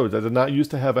paved roads. I did not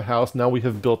used to have a house, now we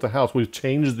have built a house. We've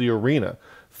changed the arena.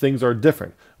 Things are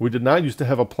different. We did not used to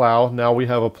have a plow, now we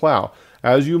have a plow.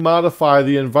 As you modify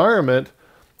the environment,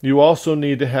 you also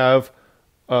need to have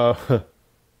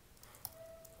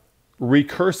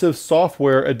recursive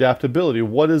software adaptability.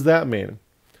 What does that mean?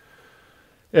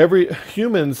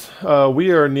 Humans,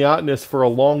 we are neotenous for a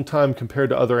long time compared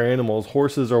to other animals.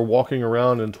 Horses are walking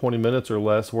around in 20 minutes or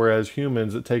less, whereas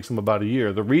humans, it takes them about a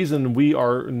year. The reason we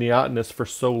are neotenous for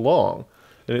so long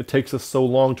And it takes us so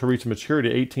long to reach maturity,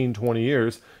 18, 20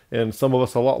 years, and some of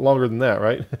us a lot longer than that,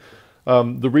 right?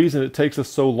 The reason it takes us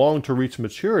so long to reach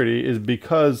maturity is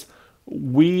because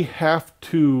we have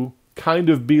to kind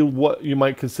of be what you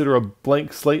might consider a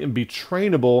blank slate and be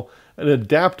trainable and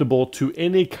adaptable to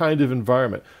any kind of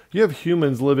environment. You have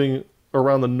humans living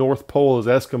around the North Pole as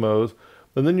Eskimos,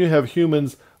 and then you have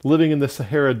humans living in the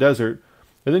Sahara Desert,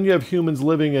 and then you have humans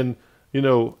living in,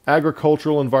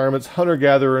 agricultural environments,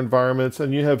 hunter-gatherer environments,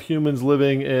 and you have humans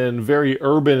living in very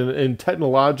urban and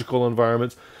technological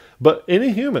environments. But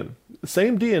any human,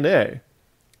 same DNA,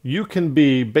 you can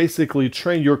be basically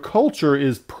trained. Your culture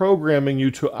is programming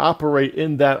you to operate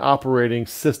in that operating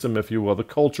system, if you will. The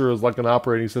culture is like an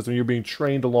operating system. You're being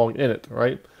trained along in it,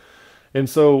 right? And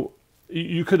so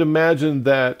you could imagine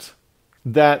that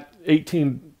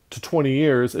 18 to 20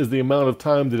 years is the amount of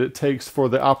time that it takes for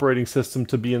the operating system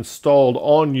to be installed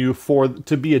on you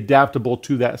to be adaptable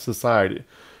to that society.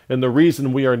 And the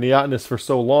reason we are neotenists for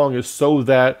so long is so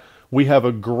that we have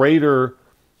a greater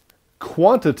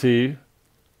quantity,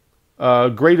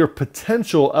 greater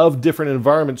potential of different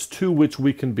environments to which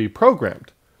we can be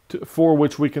programmed, for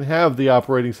which we can have the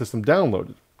operating system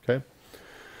downloaded, okay?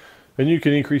 And you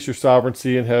can increase your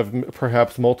sovereignty and have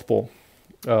perhaps multiple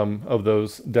of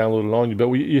those downloaded on you.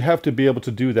 But you have to be able to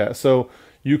do that. So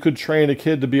you could train a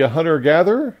kid to be a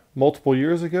hunter-gatherer multiple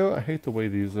years ago. I hate the way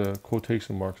these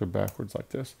quotation marks are backwards like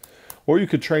this. Or you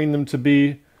could train them to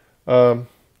be, a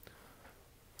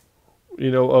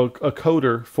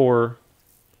coder for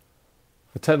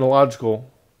a technological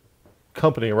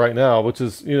company right now, which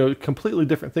is, completely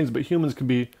different things. But humans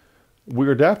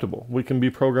we're adaptable. We can be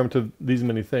programmed to these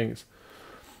many things.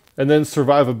 And then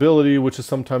survivability, which is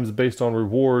sometimes based on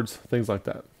rewards, things like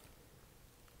that.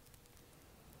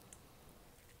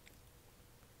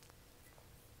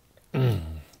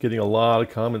 Getting a lot of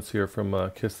comments here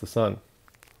from Kiss the Sun.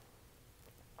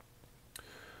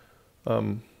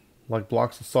 Like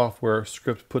blocks of software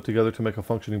script put together to make a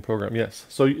functioning program. Yes.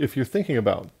 So if you're thinking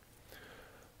about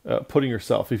putting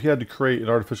yourself, if you had to create an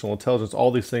artificial intelligence,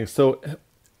 all these things, so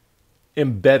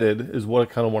embedded is what I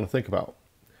kind of want to think about.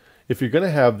 If you're going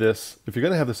to have this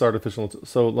artificial,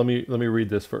 so let me read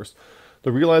this first.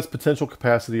 The realized potential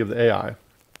capacity of the AI,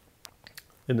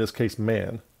 in this case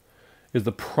man, is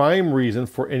the prime reason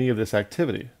for any of this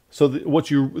activity. So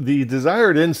the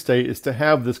desired end state is to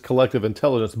have this collective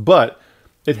intelligence, but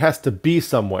it has to be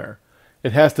somewhere.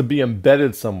 It has to be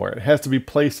embedded somewhere. It has to be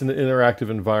placed in an interactive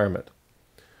environment.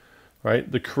 Right?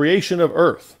 The creation of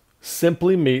Earth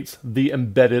simply meets the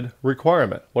embedded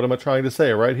requirement. What am I trying to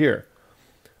say right here?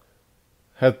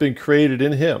 Hath been created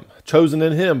in him, chosen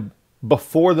in him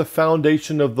before the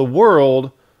foundation of the world,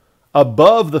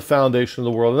 above the foundation of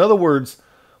the world. In other words,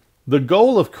 the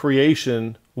goal of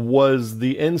creation was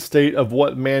the end state of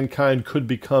what mankind could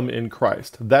become in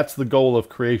Christ. That's the goal of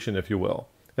creation, if you will.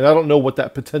 And I don't know what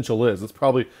that potential is. It's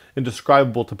probably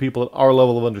indescribable to people at our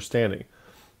level of understanding.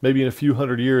 Maybe in a few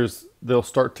hundred years, they'll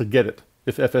start to get it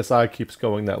if FSI keeps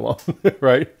going that long,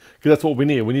 right? Because that's what we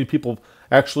need. We need people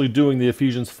actually doing the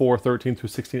Ephesians 4:13 through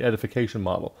 16 edification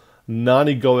model.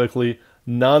 Non-egoically,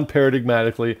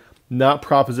 non-paradigmatically, not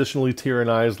propositionally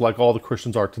tyrannized like all the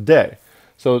Christians are today.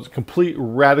 So it's a complete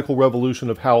radical revolution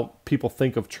of how people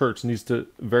think of church needs to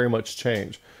very much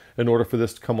change in order for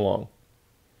this to come along.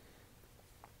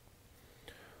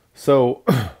 So,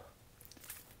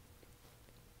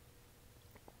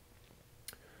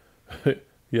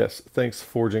 yes, thanks,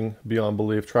 Forging Beyond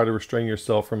Belief. Try to restrain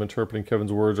yourself from interpreting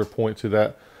Kevin's words or point to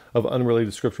that of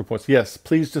unrelated scriptural points. Yes,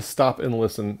 please just stop and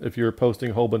listen. If you're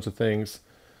posting a whole bunch of things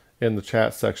in the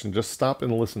chat section, just stop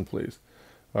and listen, please.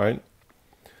 All right.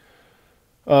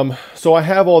 So I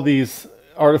have all these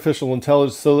artificial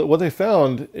intelligence. So that what they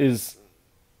found is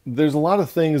there's a lot of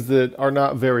things that are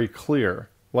not very clear.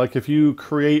 Like if you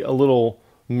create a little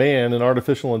man in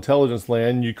artificial intelligence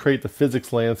land, you create the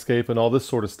physics landscape and all this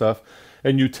sort of stuff,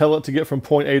 and you tell it to get from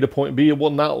point A to point B, it will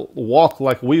not walk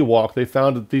like we walk. They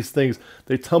found that these things,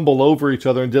 they tumble over each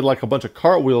other and did like a bunch of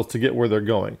cartwheels to get where they're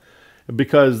going.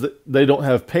 Because they don't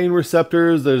have pain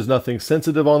receptors, there's nothing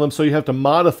sensitive on them, so you have to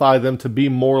modify them to be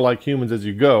more like humans as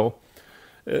you go,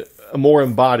 more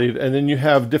embodied, and then you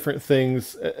have different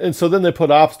things, and so then they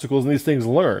put obstacles and these things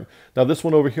learn. Now this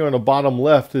one over here on the bottom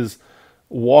left is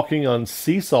walking on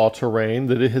seesaw terrain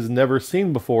that it has never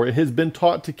seen before. It has been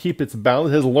taught to keep its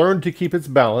balance, it has learned to keep its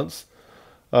balance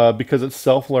because it's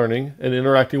self-learning and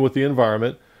interacting with the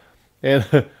environment,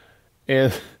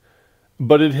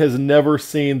 but it has never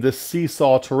seen this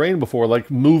seesaw terrain before,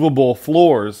 like movable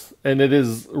floors, and it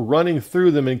is running through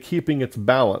them and keeping its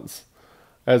balance.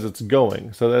 as it's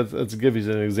going. So that's give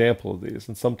you an example of these.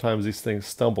 And sometimes these things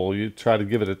stumble. You try to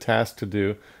give it a task to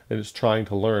do, and it's trying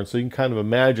to learn. So you can kind of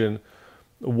imagine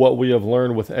what we have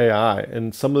learned with AI.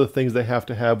 And some of the things they have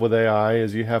to have with AI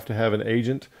is you have to have an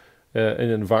agent, an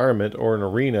environment, or an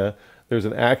arena. There's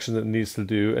an action that it needs to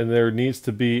do, and there needs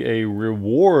to be a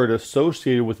reward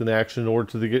associated with an action in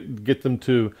order to get them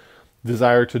to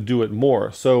desire to do it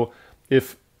more. So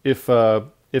if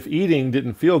eating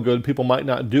didn't feel good, people might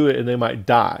not do it and they might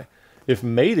die. If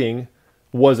mating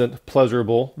wasn't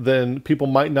pleasurable, then people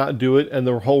might not do it and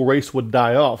the whole race would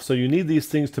die off. So you need these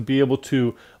things to be able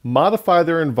to modify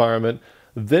their environment,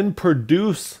 then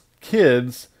produce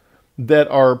kids that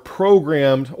are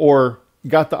programmed or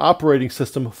got the operating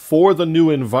system for the new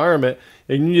environment,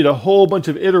 and you need a whole bunch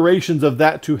of iterations of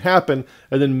that to happen,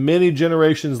 and then many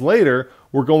generations later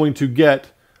we're going to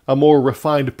get a more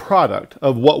refined product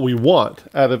of what we want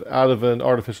out of an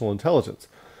artificial intelligence.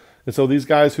 And so these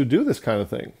guys who do this kind of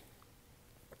thing,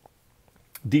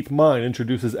 DeepMind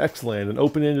introduces XLand, an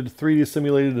open-ended 3D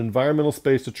simulated environmental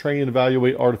space to train and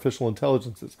evaluate artificial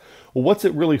intelligences. Well, what's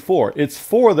it really for? It's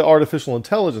for the artificial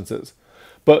intelligences.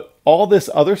 But all this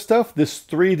other stuff, this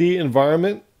 3D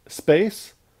environment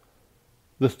space,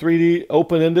 the 3D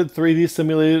open-ended 3D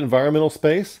simulated environmental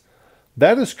space,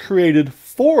 that is created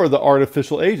for the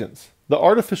artificial agents. The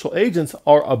artificial agents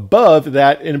are above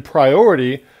that in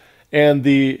priority, and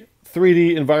the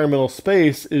 3D environmental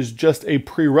space is just a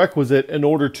prerequisite in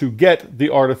order to get the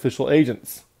artificial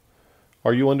agents.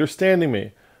 Are you understanding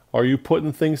me? Are you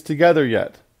putting things together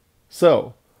yet?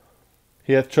 So,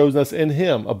 he hath chosen us in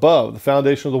him above the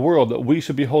foundation of the world, that we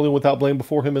should be holy and without blame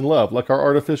before him in love. Like our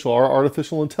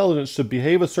artificial intelligence should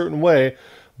behave a certain way,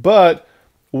 but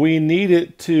we need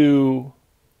it to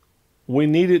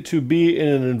be in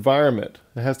an environment.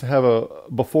 It has to have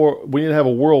we need to have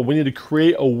a world. We need to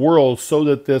create a world so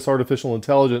that this artificial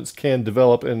intelligence can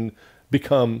develop and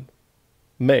become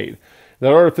made.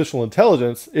 That artificial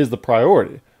intelligence is the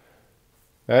priority.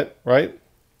 Right?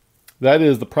 That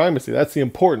is the primacy. That's the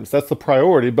importance. That's the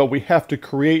priority. But we have to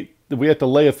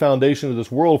lay a foundation of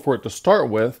this world for it to start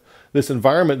with, this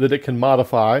environment that it can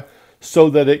modify so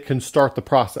that it can start the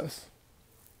process.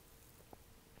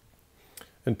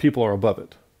 And people are above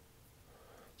it.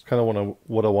 It's kind of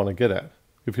what I want to get at.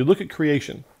 If you look at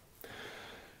creation,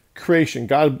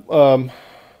 God,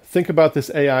 think about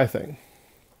this AI thing.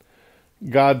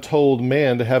 God told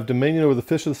man to have dominion over the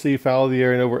fish of the sea, fowl of the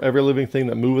air, and over every living thing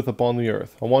that moveth upon the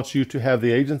earth. I want you to have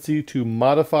the agency to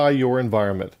modify your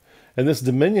environment. And this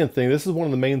dominion thing, this is one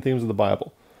of the main themes of the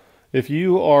Bible. If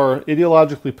you are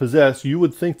ideologically possessed, you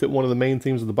would think that one of the main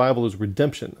themes of the Bible is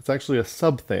redemption. It's actually a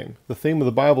sub-theme. The theme of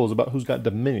the Bible is about who's got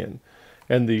dominion.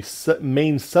 And the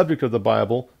main subject of the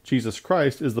Bible, Jesus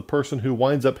Christ, is the person who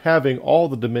winds up having all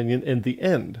the dominion in the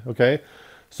end. Okay?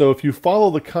 So if you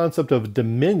follow the concept of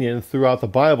dominion throughout the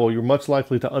Bible, you're much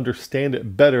likely to understand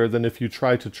it better than if you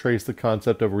try to trace the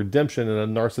concept of redemption in a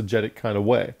narcissistic kind of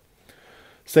way.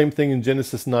 Same thing in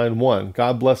Genesis 9:1.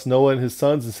 God blessed Noah and his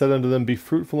sons and said unto them, be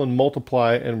fruitful and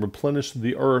multiply and replenish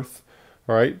the earth.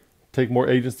 All right? Take more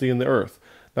agency in the earth.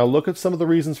 Now look at some of the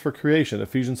reasons for creation.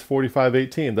 Ephesians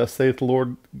 45:18. Thus saith the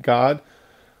Lord God,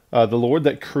 the Lord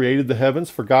that created the heavens,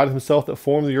 for God himself that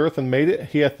formed the earth and made it,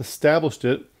 he hath established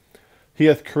it. He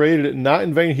hath created it not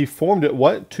in vain. He formed it,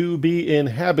 what? To be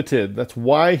inhabited. That's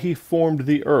why he formed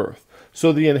the earth.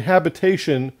 So the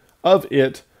inhabitation of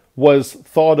it was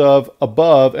thought of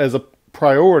above as a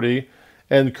priority,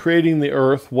 and creating the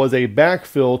earth was a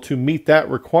backfill to meet that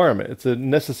requirement. It's a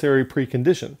necessary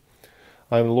precondition.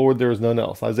 I am the Lord, there is none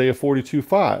else. Isaiah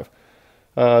 42:5.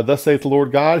 Thus saith the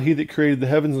Lord God, he that created the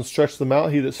heavens and stretched them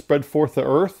out, he that spread forth the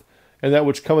earth, and that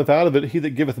which cometh out of it, he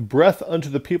that giveth breath unto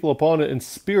the people upon it, and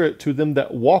spirit to them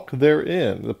that walk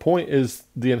therein. The point is,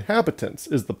 the inhabitants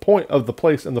is the point of the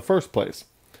place in the first place.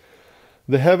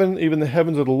 The heaven, even the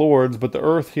heavens are the Lord's, but the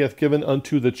earth he hath given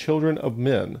unto the children of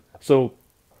men. So,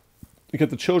 to get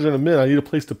the children of men, I need a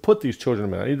place to put these children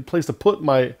of men. I need a place to put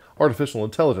my artificial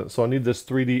intelligence. So I need this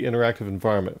 3D interactive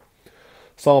environment.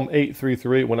 Psalm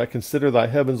 8:3-8. When I consider thy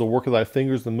heavens, the work of thy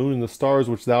fingers, the moon and the stars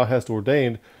which thou hast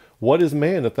ordained, what is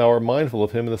man that thou art mindful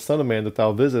of him, and the son of man that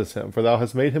thou visitest him? For thou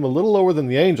hast made him a little lower than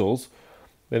the angels,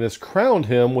 and hast crowned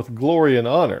him with glory and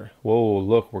honor. Whoa,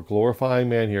 look, we're glorifying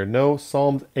man here. No,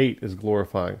 Psalm 8 is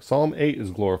glorifying. Psalm 8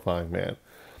 is glorifying man.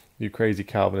 You crazy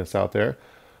Calvinists out there.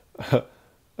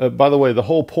 By the way, the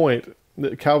whole point,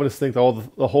 Calvinists think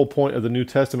the whole point of the New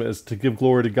Testament is to give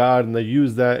glory to God, and they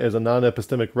use that as a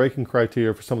non-epistemic ranking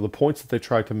criteria for some of the points that they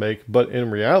try to make. But in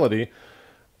reality,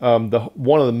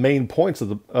 one of the main points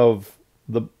of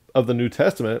the New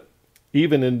Testament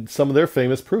even in some of their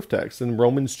famous proof texts. In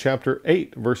Romans chapter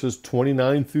 8, verses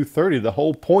 29 through 30, the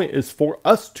whole point is for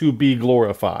us to be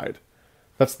glorified.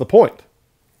 That's the point.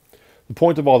 The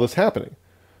point of all this happening.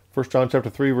 1 John chapter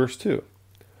 3, verse 2.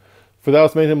 For thou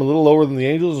hast made him a little lower than the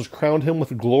angels, and hast crowned him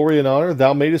with glory and honor.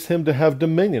 Thou madest him to have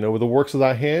dominion over the works of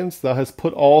thy hands. Thou hast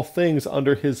put all things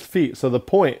under his feet. So the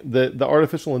point that the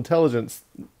artificial intelligence,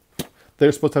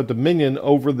 they're supposed to have dominion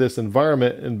over this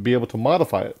environment and be able to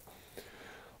modify it.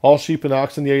 All sheep and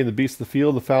oxen, yea, and the beasts of the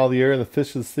field, the fowl of the air, and the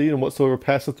fish of the sea, and whatsoever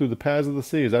passeth through the paths of the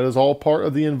seas. That is all part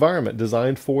of the environment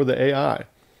designed for the AI.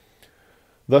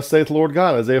 Thus saith the Lord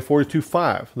God, Isaiah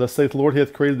 42:5. Thus saith the Lord, He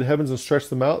hath created the heavens and stretched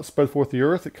them out, spread forth the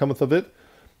earth, it cometh of it.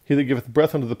 He that giveth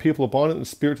breath unto the people upon it, and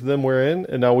spirit to them wherein.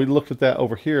 And now we looked at that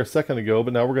over here a second ago,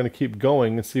 but now we're going to keep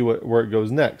going and see where it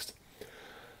goes next.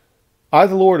 I,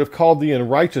 the Lord, have called thee in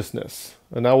righteousness,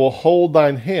 and I will hold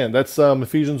thine hand. That's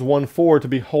Ephesians 1:4, to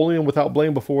be holy and without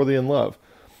blame before thee in love.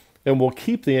 And will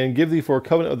keep thee and give thee for a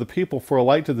covenant of the people, for a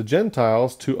light to the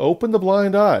Gentiles, to open the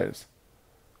blind eyes.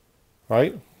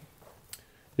 Right?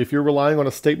 If you're relying on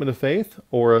a statement of faith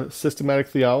or a systematic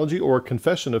theology or a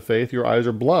confession of faith, your eyes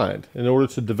are blind. In order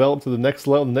to develop to the next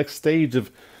level, the next stage of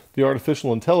the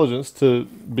artificial intelligence to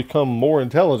become more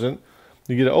intelligent,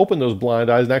 you get to open those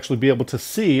blind eyes and actually be able to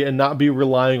see and not be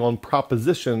relying on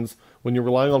propositions. When you're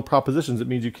relying on propositions, it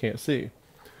means you can't see.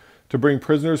 To bring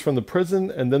prisoners from the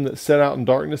prison, and them that set out in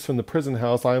darkness from the prison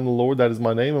house. I am the Lord, that is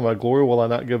my name, and my glory will I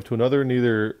not give to another,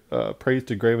 neither praise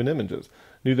to graven images.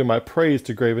 Neither my praise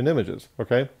to graven images.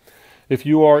 Okay? If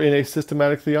you are in a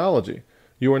systematic theology,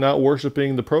 you are not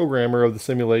worshiping the programmer of the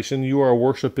simulation. You are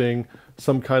worshiping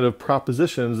some kind of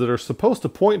propositions that are supposed to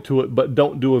point to it, but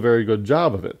don't do a very good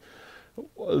job of it.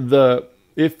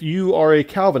 If you are a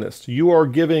Calvinist, you are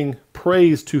giving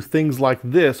praise to things like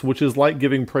this, which is like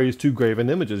giving praise to graven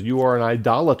images. You are an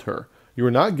idolater. You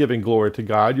are not giving glory to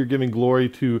God. You're giving glory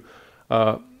to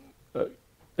an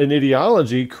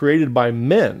ideology created by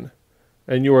men.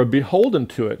 And you are beholden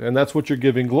to it, and that's what you're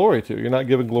giving glory to. You're not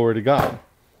giving glory to God.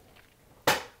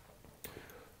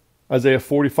 Isaiah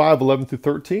 45:11 through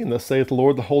 13. Thus saith the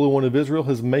Lord, the Holy One of Israel,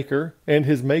 his maker, and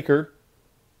his maker.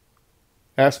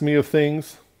 Ask me of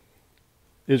things,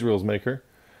 Israel's maker.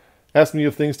 Ask me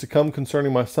of things to come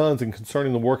concerning my sons, and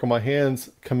concerning the work of my hands.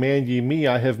 Command ye me.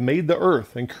 I have made the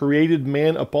earth, and created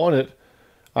man upon it.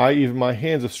 I, even my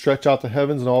hands, have stretched out the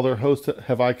heavens, and all their hosts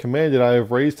have I commanded. I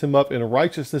have raised him up in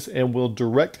righteousness, and will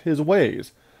direct his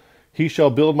ways. He shall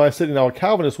build my city. Now, a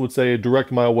Calvinist would say, direct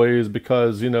my ways,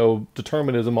 because,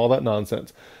 determinism, all that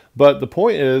nonsense. But the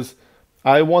point is,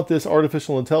 I want this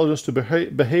artificial intelligence to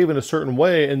behave in a certain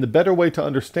way, and the better way to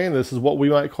understand this is what we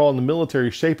might call in the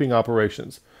military shaping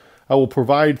operations. I will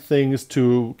provide things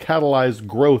to catalyze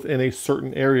growth in a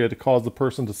certain area to cause the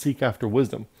person to seek after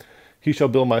wisdom. He shall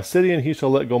build my city, and he shall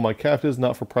let go my captives,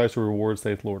 not for price or reward,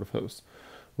 saith the Lord of hosts.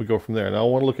 We go from there. Now I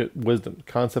want to look at wisdom,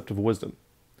 concept of wisdom.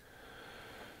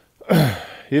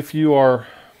 If you are,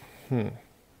 where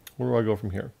do I go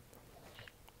from here?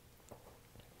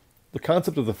 The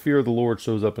concept of the fear of the Lord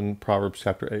shows up in Proverbs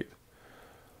chapter 8.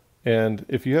 And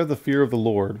if you have the fear of the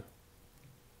Lord,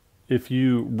 if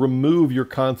you remove your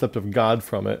concept of God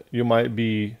from it, you might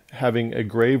be having a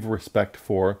grave respect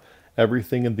for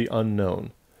everything in the unknown.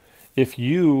 If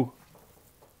you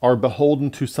are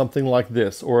beholden to something like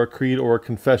this, or a creed or a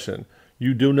confession,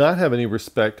 you do not have any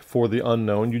respect for the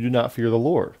unknown. You do not fear the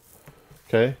Lord.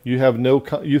 Okay? You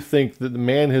think that the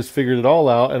man has figured it all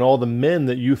out, and all the men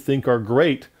that you think are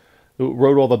great, who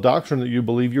wrote all the doctrine that you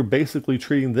believe, you're basically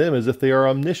treating them as if they are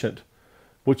omniscient,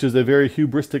 which is a very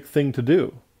hubristic thing to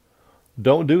do.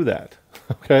 Don't do that.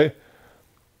 Okay?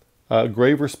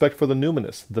 Grave respect for the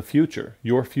numinous, the future,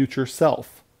 your future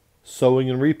self. Sowing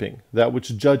and reaping, that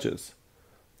which judges.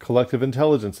 Collective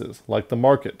intelligences, like the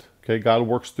market. Okay, God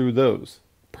works through those.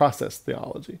 Process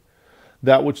theology.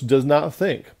 That which does not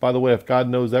think. By the way, if God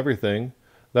knows everything,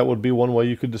 that would be one way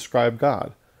you could describe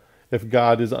God. If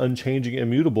God is unchanging,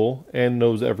 immutable, and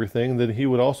knows everything, then he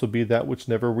would also be that which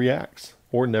never reacts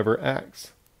or never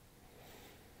acts.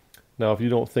 Now, if you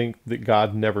don't think that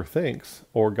God never thinks,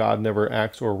 or God never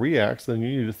acts or reacts, then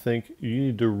you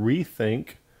need to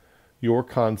rethink your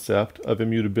concept of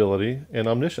immutability and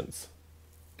omniscience,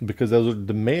 because those are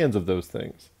demands of those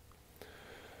things.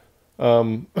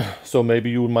 So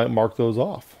maybe you might mark those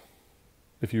off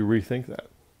if you rethink that.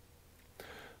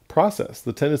 Process,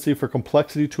 the tendency for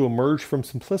complexity to emerge from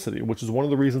simplicity, which is one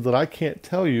of the reasons that I can't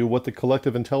tell you what the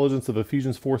collective intelligence of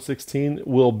Ephesians 4:16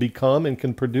 will become and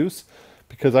can produce,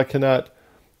 because I cannot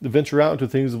venture out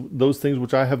into those things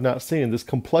which I have not seen. This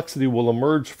complexity will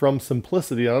emerge from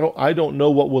simplicity. I don't know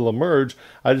what will emerge.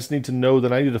 I just need to know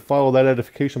that I need to follow that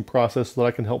edification process so that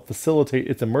I can help facilitate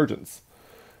its emergence.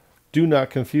 Do not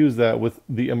confuse that with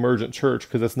the emergent church,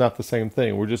 because it's not the same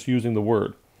thing. We're just using the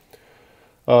word.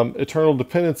 Eternal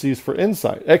dependencies for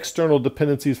insight, external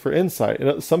dependencies for insight.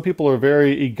 And some people are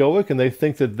very egoic and they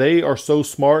think that they are so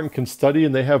smart and can study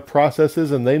and they have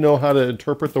processes and they know how to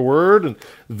interpret the word and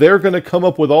they're going to come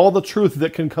up with all the truth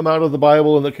that can come out of the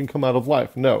Bible and that can come out of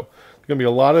life. No, there's going to be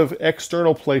a lot of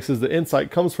external places that insight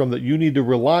comes from that you need to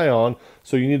rely on,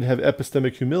 so you need to have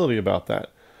epistemic humility about that.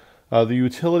 The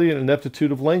utility and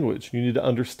ineptitude of language, you need to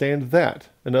understand that,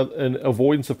 and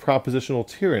avoidance of propositional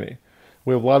tyranny.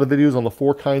 We have a lot of videos on the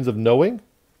 4 kinds of knowing,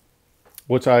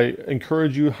 which I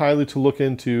encourage you highly to look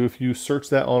into. If you search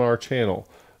that on our channel,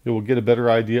 you will get a better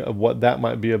idea of what that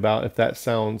might be about if that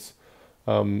sounds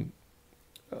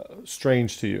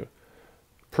strange to you.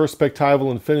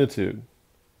 Perspectival infinitude.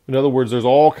 In other words, there's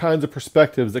all kinds of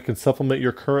perspectives that can supplement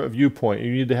your current viewpoint.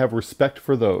 You need to have respect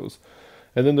for those.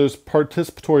 And then there's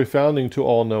participatory founding to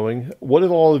all knowing. What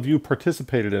have all of you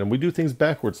participated in? We do things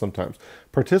backwards sometimes.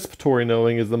 Participatory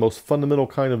knowing is the most fundamental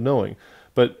kind of knowing.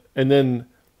 And then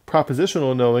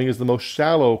propositional knowing is the most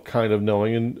shallow kind of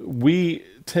knowing. And we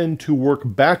tend to work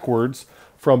backwards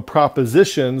from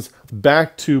propositions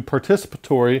back to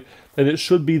participatory, and it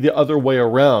should be the other way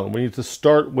around. We need to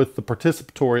start with the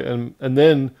participatory, and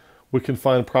then we can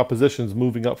find propositions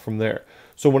moving up from there.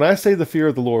 So when I say the fear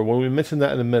of the Lord, when we mention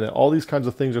that in a minute, all these kinds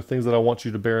of things are things that I want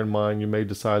you to bear in mind. You may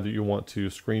decide that you want to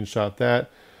screenshot that,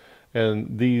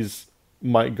 and these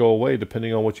might go away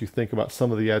depending on what you think about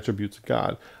some of the attributes of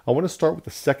God. I want to start with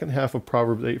the second half of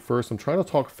Proverbs 8 first. I'm trying to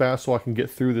talk fast so I can get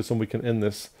through this and we can end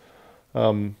this.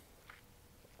 By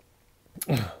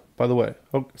the way,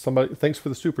 somebody, thanks for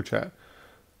the super chat.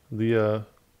 The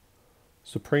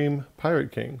Supreme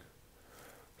Pirate King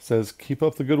says, keep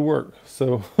up the good work.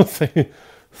 So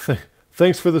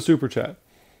thanks for the super chat.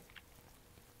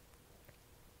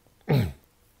 Trying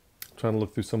to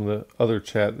look through some of the other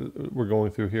chat that we're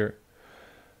going through here.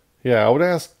 Yeah, I would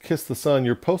ask Kiss the Sun,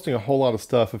 you're posting a whole lot of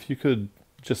stuff. If you could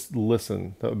just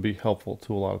listen, that would be helpful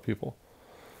to a lot of people.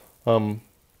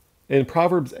 In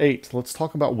Proverbs 8, let's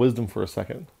talk about wisdom for a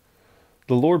second.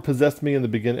 The Lord possessed me in the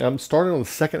beginning. I'm starting on the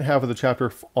second half of the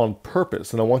chapter on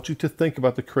purpose, and I want you to think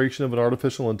about the creation of an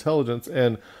artificial intelligence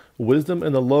and wisdom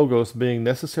and the logos being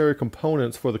necessary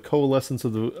components for the coalescence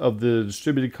of the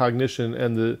distributed cognition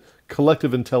and the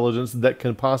collective intelligence that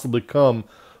can possibly come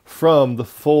from the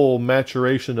full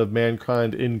maturation of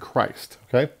mankind in Christ.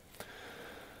 Okay?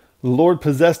 The Lord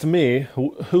possessed me.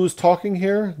 Who's talking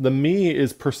here? The me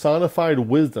is personified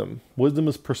wisdom. Wisdom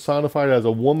is personified as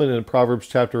a woman in Proverbs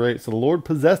chapter 8. So the Lord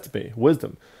possessed me,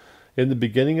 wisdom, in the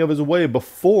beginning of his way,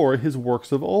 before his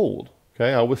works of old.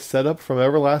 Okay, I was set up from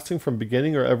everlasting, from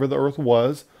beginning or ever the earth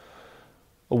was.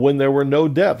 When there were no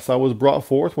depths, I was brought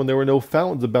forth. When there were no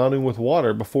fountains abounding with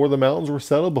water. Before the mountains were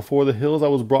settled, before the hills I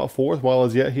was brought forth, while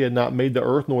as yet he had not made the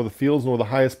earth, nor the fields, nor the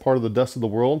highest part of the dust of the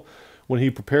world. When he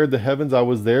prepared the heavens, I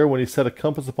was there. When he set a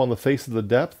compass upon the face of the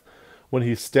depth. When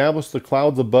he established the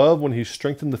clouds above. When he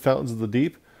strengthened the fountains of the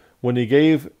deep. When he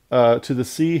gave to the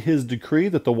sea his decree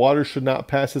that the waters should not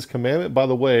pass his commandment. By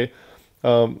the way,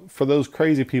 for those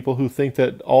crazy people who think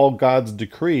that all God's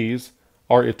decrees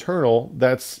are eternal,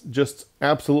 that's just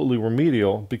absolutely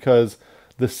remedial, because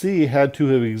the sea had to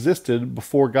have existed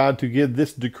before God to give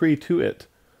this decree to it.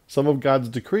 Some of God's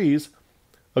decrees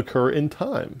occur in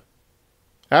time,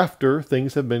 after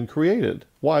things have been created.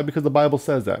 Why? Because the Bible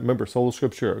says that. Remember, sola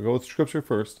scriptura. Go with scripture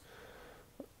first.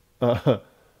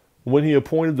 When he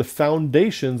appointed the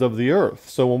foundations of the earth.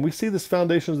 So when we see this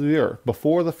foundations of the earth,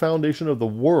 before the foundation of the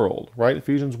world, right?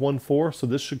 Ephesians 1:4. So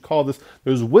this should call this,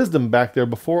 there's wisdom back there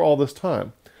before all this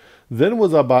time. Then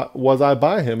was I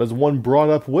by him as one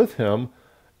brought up with him,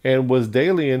 and was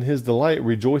daily in his delight,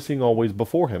 rejoicing always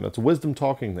before him. That's wisdom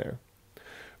talking there.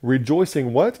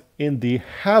 Rejoicing what? In the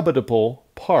habitable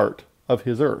part of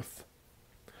his earth.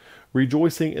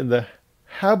 Rejoicing in the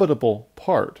habitable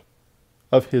part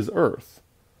of his earth.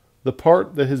 The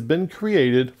part that has been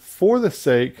created for the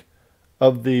sake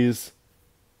of these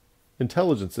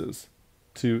intelligences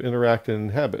to interact and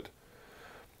inhabit.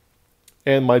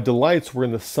 And my delights were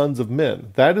in the sons of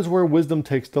men. That is where wisdom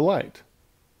takes delight.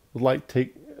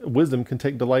 Wisdom can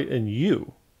take delight in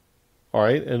you. All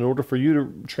right, in order for you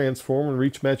to transform and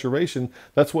reach maturation,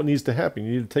 that's what needs to happen.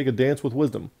 You need to take a dance with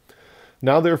wisdom.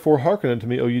 Now therefore hearken unto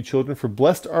me, O ye children, for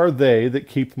blessed are they that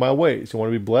keep my ways. You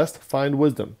want to be blessed? Find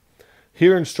wisdom.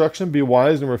 Hear instruction, be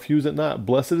wise, and refuse it not.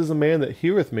 Blessed is a man that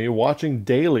heareth me, watching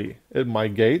daily at my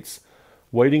gates,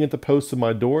 waiting at the posts of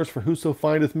my doors, for whoso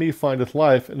findeth me findeth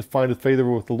life, and findeth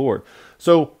favor with the Lord.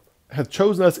 So, hath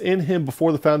chosen us in him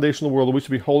before the foundation of the world, that we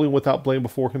should be holy and without blame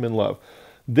before him in love.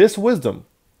 This wisdom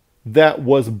that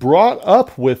was brought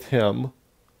up with him,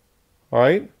 all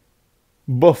right,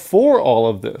 before all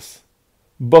of this,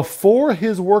 before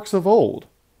his works of old,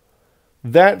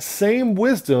 that same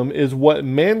wisdom is what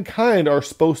mankind are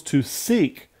supposed to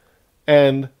seek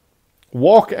and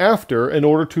walk after in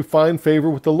order to find favor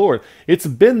with the Lord. It's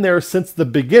been there since the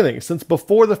beginning, since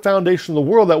before the foundation of the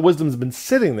world. That wisdom's been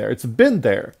sitting there. It's been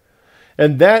there.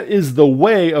 And that is the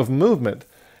way of movement.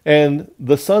 And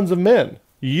the sons of men,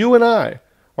 you and I,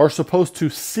 are supposed to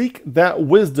seek that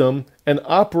wisdom and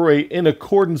operate in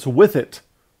accordance with it.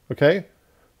 Okay?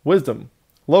 Wisdom,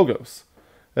 logos.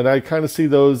 And I kind of see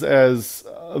those as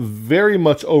very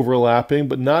much overlapping,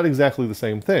 but not exactly the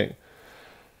same thing.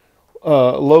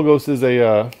 Logos is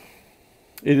it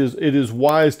is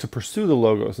wise to pursue the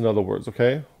logos, in other words,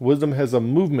 okay? Wisdom has a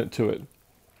movement to it,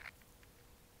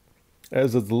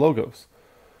 as is the logos.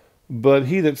 But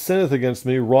he that sinneth against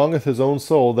me wrongeth his own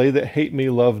soul. They that hate me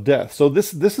love death. So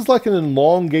this is like an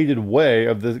elongated way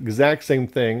of the exact same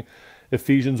thing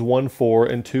Ephesians 1:4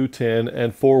 and 2:10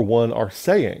 and 4:1 are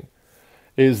saying.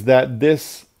 Is that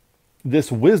this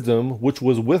wisdom, which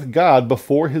was with God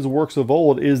before his works of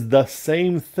old, is the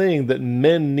same thing that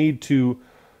men need to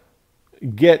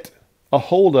get a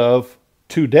hold of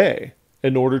today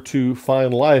in order to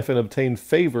find life and obtain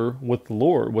favor with the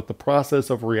Lord, with the process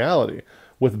of reality,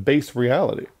 with base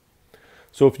reality.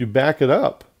 So if you back it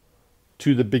up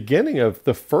to the beginning of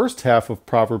the first half of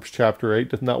Proverbs chapter 8,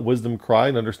 doth not wisdom cry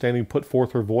and understanding put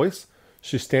forth her voice?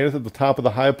 She standeth at the top of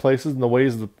the high places, in the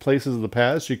ways of the places of the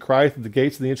paths. She crieth at the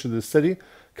gates of the entry of the city,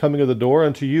 coming of the door.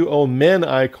 Unto you, O men,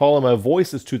 I call, and my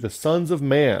voice is to the sons of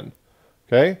man.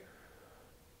 Okay?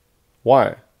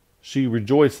 Why? She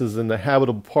rejoices in the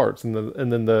habitable parts, and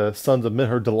then the sons of men,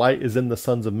 her delight is in the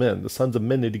sons of men. The sons of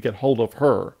men need to get hold of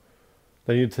her.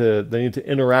 They need to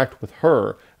interact with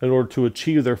her in order to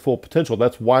achieve their full potential.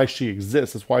 That's why she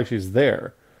exists. That's why she's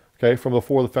there. Okay, from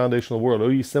before the foundation of the world. O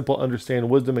ye simple, understand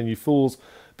wisdom, and ye fools,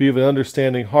 be of an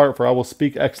understanding heart, for I will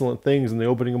speak excellent things, and the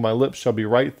opening of my lips shall be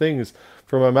right things.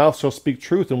 For my mouth shall speak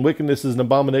truth, and wickedness is an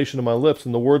abomination of my lips,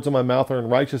 and the words of my mouth are in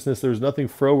righteousness. There is nothing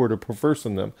froward or perverse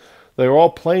in them. They are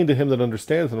all plain to him that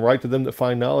understandeth, and right to them that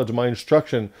find knowledge. My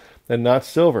instruction, and not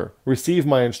silver. Receive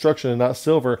my instruction, and not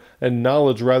silver, and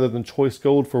knowledge rather than choice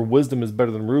gold, for wisdom is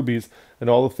better than rubies, and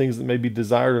all the things that may be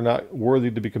desired are not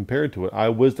worthy to be compared to it. I,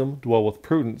 wisdom, dwell with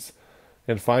prudence,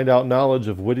 and find out knowledge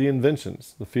of witty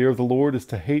inventions. The fear of the Lord is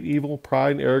to hate evil,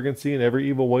 pride and arrogancy, and every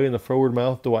evil way in the froward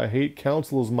mouth do I hate.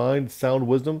 Counsel is mine, sound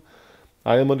wisdom.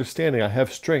 I am understanding, I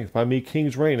have strength. By me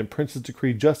kings reign, and princes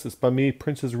decree justice. By me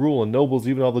princes rule, and nobles,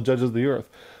 even all the judges of the earth.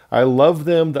 I love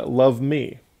them that love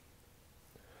me.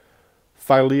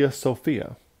 Philia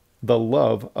Sophia, the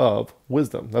love of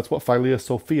wisdom. That's what Philia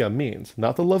Sophia means.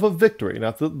 Not the love of victory,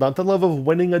 not the love of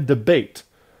winning a debate,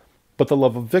 but the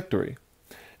love of victory.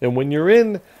 And when you're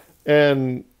in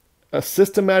a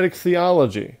systematic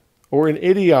theology, or an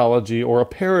ideology, or a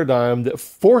paradigm that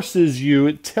forces you,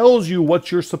 it tells you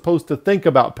what you're supposed to think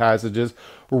about passages,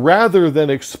 rather than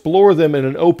explore them in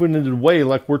an open-ended way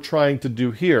like we're trying to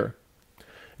do here,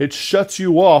 it shuts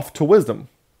you off to wisdom.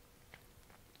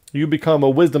 You become a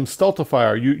wisdom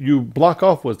stultifier. You block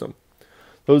off wisdom.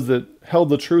 Those that held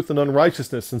the truth in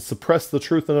unrighteousness and suppressed the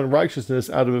truth in unrighteousness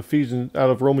out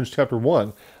of Romans chapter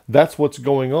 1. That's what's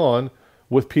going on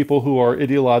with people who are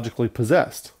ideologically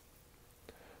possessed.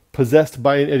 Possessed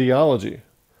by an ideology.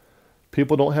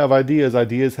 People don't have ideas,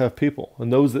 ideas have people.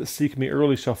 And those that seek me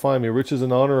early shall find me. Riches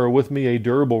and honor are with me, a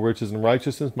durable riches and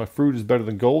righteousness. My fruit is better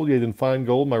than gold, yea, than fine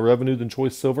gold, my revenue than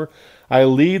choice silver. I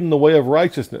lead in the way of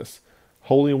righteousness,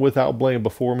 holy and without blame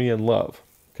before me in love.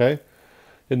 Okay?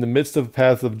 In the midst of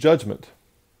paths of judgment.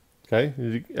 Okay?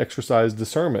 You exercise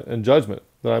discernment and judgment,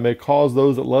 that I may cause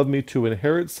those that love me to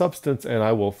inherit substance, and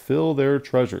I will fill their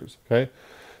treasures. Okay?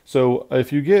 So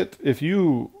if you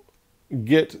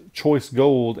get choice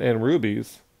gold and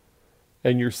rubies,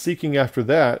 and you're seeking after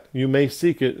that, you may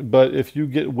seek it, but if you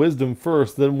get wisdom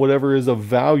first, then whatever is of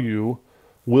value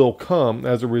will come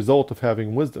as a result of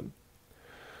having wisdom.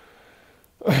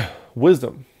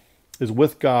 Wisdom is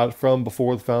with God from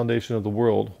before the foundation of the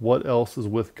world. What else is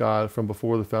with God from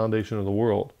before the foundation of the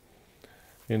world?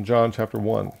 In John chapter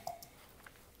 1.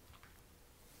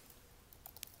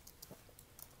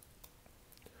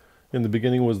 In the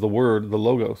beginning was the Word, the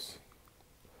Logos.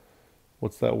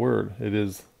 What's that word? It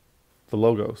is the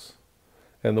Logos.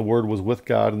 And the Word was with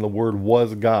God, and the Word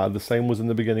was God. The same was in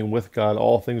the beginning with God.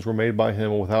 All things were made by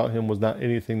Him, and without Him was not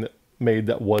anything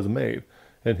that was made.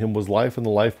 In him was life, and the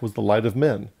life was the light of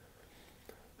men.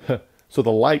 So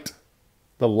the light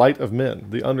of men,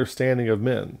 the understanding of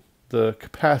men, the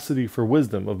capacity for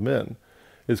wisdom of men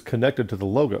is connected to the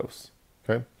Logos.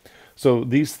 Okay? So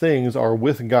these things are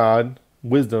with God,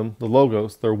 wisdom, the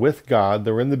Logos, they're with God,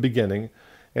 they're in the beginning,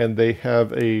 and they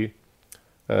have I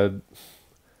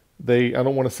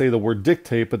don't want to say the word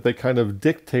dictate, but they kind of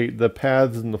dictate the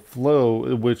paths and the flow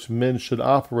in which men should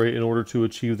operate in order to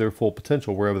achieve their full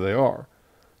potential wherever they are.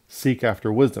 Seek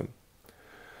after wisdom.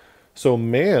 So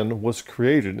man was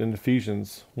created in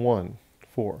Ephesians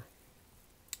 1:4.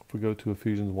 If we go to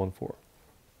Ephesians 1:4.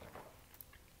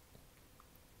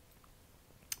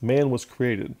 Man was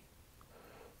created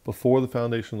before the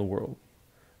foundation of the world.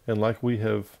 And like we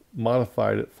have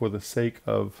modified it for the sake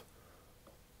of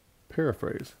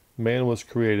paraphrase, man was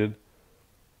created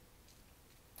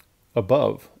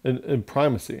above, in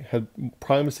primacy, had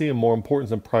primacy and more importance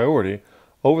and priority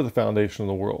over the foundation of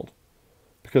the world.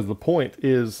 Because the point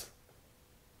is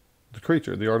the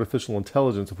creature, the artificial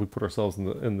intelligence, if we put ourselves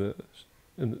in the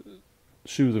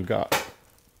shoes of God.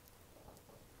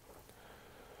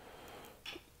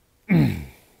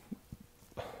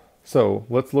 So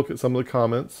let's look at some of the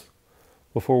comments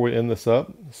before we end this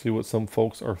up, see what some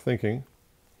folks are thinking.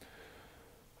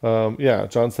 Yeah,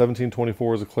 John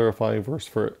 17:24 is a clarifying verse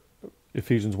for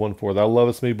Ephesians 1:4. Thou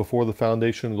lovest me before the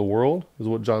foundation of the world, is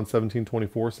what John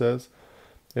 17:24 says.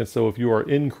 And so if you are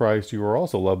in Christ, you are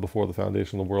also loved before the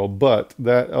foundation of the world. But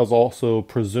that is also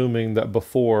presuming that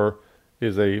before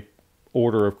is a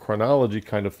order of chronology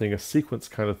kind of thing, a sequence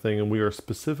kind of thing. And we are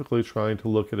specifically trying to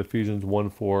look at Ephesians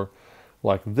 1:4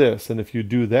 like this. And if you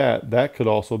do that, that could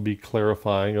also be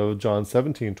clarifying of John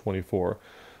 17:24.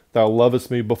 Thou lovest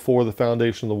me before the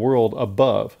foundation of the world,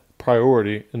 above,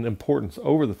 priority and importance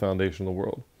over the foundation of the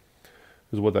world,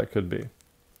 is what that could be.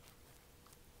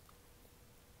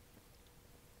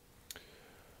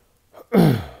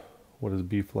 What does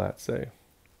B flat say?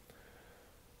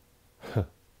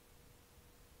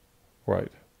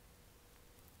 Right.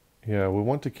 Yeah, we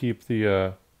want to keep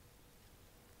the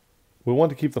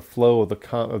flow of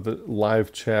the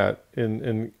live chat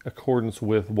in accordance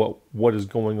with what is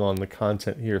going on in the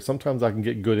content here. Sometimes I can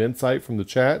get good insight from the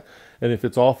chat, and if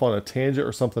it's off on a tangent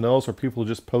or something else, or people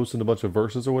just posting a bunch of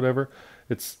verses or whatever,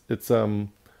 it's not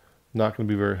going to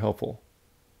be very helpful.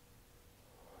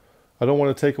 I don't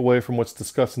want to take away from what's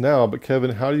discussed now, but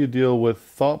Kevin, how do you deal with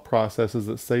thought processes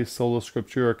that say sola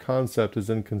scriptura concept is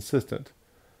inconsistent?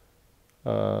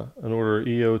 In order,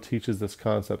 EO teaches this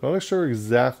concept. I'm not sure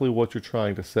exactly what you're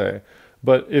trying to say,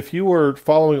 but if you were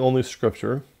following only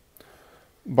scripture,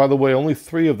 by the way, only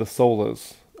three of the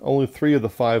 5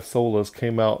 solas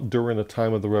came out during the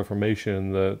time of the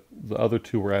Reformation. The other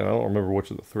 2 were added. I don't remember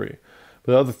which of the 3.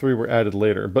 The other 3 were added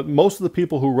later. But most of the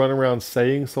people who run around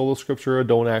saying sola scriptura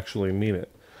don't actually mean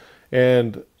it.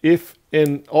 And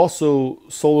also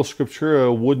sola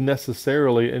scriptura would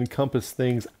necessarily encompass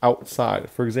things outside.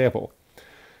 For example,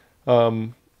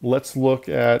 let's look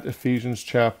at Ephesians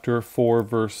chapter 4,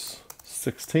 verse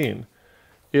 16.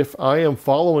 If I am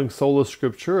following sola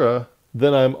scriptura,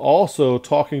 then I'm also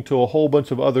talking to a whole bunch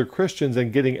of other Christians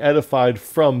and getting edified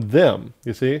from them,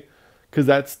 you see? Because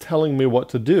that's telling me what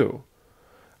to do.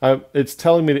 It's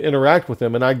telling me to interact with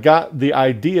them, and I got the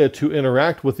idea to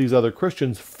interact with these other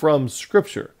Christians from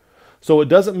Scripture. So it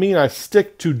doesn't mean I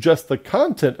stick to just the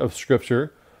content of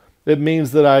Scripture. It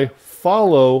means that I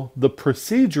follow the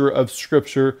procedure of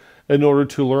Scripture in order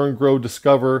to learn, grow,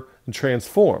 discover, and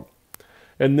transform.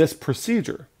 And this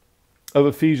procedure of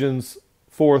Ephesians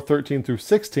 4:13 through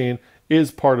 16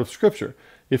 is part of Scripture.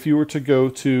 If you were to go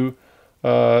to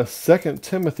 2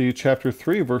 Timothy chapter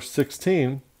 3, verse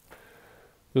 16,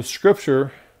 the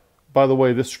Scripture, by the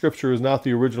way, this Scripture is not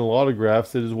the original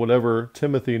autographs. It is whatever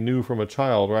Timothy knew from a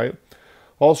child, right?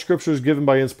 All Scripture is given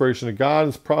by inspiration of God and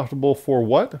is profitable for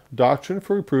what? Doctrine,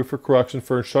 for reproof, for correction,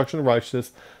 for instruction in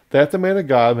righteousness, that the man of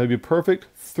God may be perfect,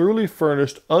 thoroughly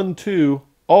furnished unto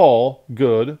all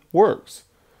good works.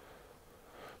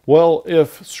 Well,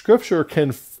 if Scripture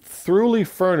can thoroughly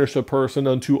furnish a person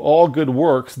unto all good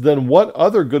works, then what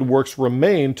other good works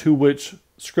remain to which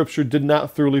Scripture did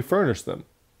not thoroughly furnish them?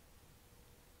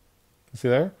 See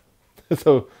there?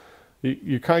 So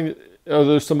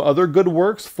there's some other good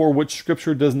works for which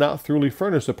Scripture does not thoroughly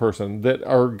furnish a person that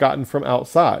are gotten from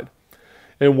outside.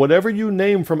 And whatever you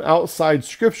name from outside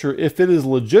Scripture, if it is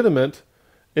legitimate,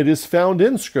 it is found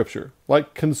in Scripture.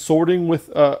 Like consulting with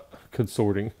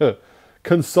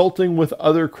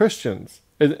other Christians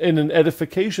in an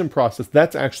edification process.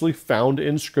 That's actually found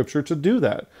in Scripture to do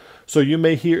that. So you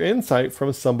may hear insight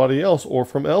from somebody else or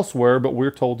from elsewhere, but we're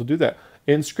told to do that.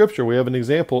 In Scripture, we have an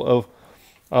example of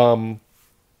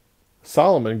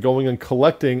Solomon going and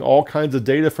collecting all kinds of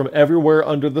data from everywhere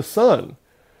under the sun.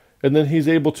 And then he's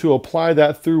able to apply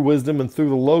that through wisdom and through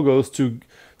the logos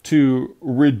to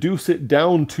reduce it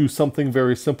down to something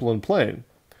very simple and plain.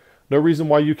 No reason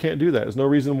why you can't do that. There's no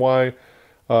reason why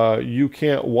you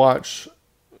can't watch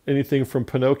anything from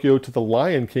Pinocchio to the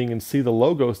Lion King and see the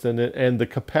logos in it, and the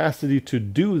capacity to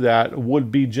do that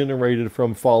would be generated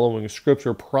from following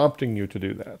Scripture, prompting you to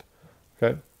do that.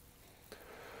 Okay?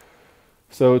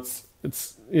 So it's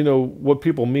what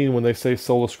people mean when they say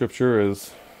sola Scripture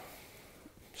is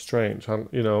strange.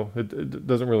 It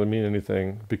doesn't really mean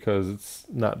anything because it's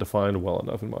not defined well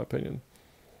enough, in my opinion.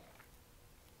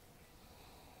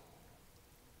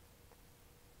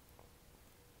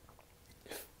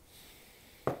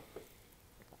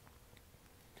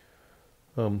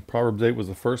 Proverbs 8 was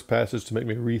the first passage to make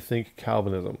me rethink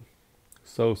Calvinism.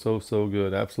 So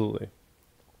good. Absolutely.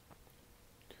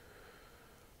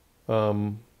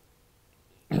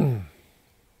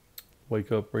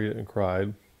 Wake up, read it, and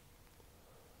cried.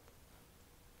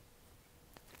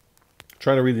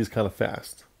 Trying to read these kind of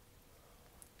fast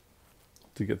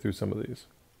to get through some of these.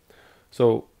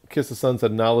 So, Kiss the Sun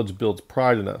said, knowledge builds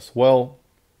pride in us. Well,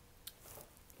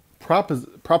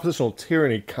 propositional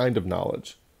tyranny kind of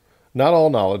knowledge. Not all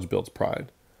knowledge builds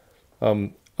pride. A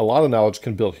lot of knowledge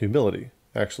can build humility,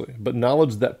 actually. But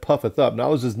knowledge that puffeth up,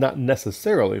 knowledge is not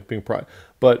necessarily being pride.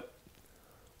 But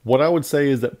what I would say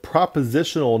is that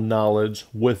propositional knowledge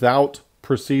without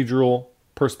procedural,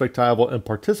 perspectival, and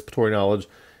participatory knowledge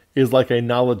is like a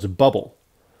knowledge bubble.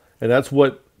 And that's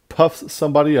what puffs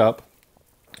somebody up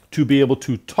to be able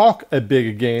to talk a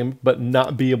big game, but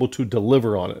not be able to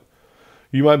deliver on it.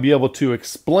 You might be able to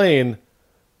explain,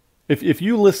 if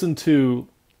you listen to,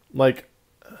 like,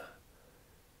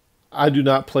 I do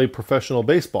not play professional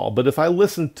baseball, but if I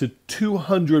listen to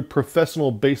 200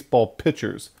 professional baseball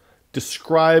pitchers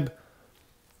describe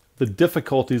the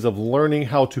difficulties of learning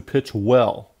how to pitch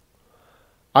well,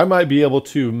 I might be able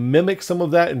to mimic some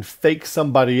of that and fake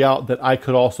somebody out that I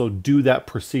could also do that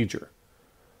procedure.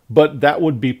 But that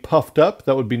would be puffed up.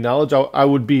 That would be knowledge. I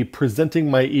would be presenting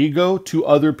my ego to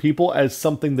other people as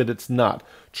something that it's not.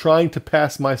 Trying to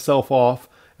pass myself off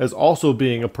as also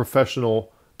being a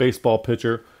professional baseball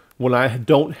pitcher when I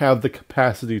don't have the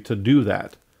capacity to do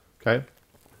that. Okay?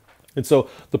 And so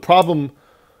the problem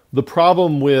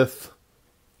with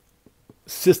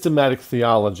systematic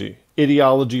theology,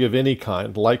 ideology of any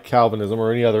kind, like Calvinism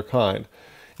or any other kind,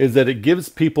 is that it gives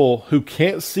people who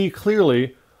can't see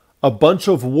clearly a bunch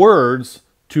of words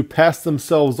to pass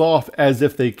themselves off as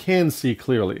if they can see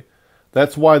clearly.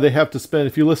 That's why they have to spend,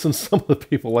 if you listen to some of the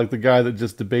people, like the guy that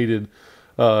just debated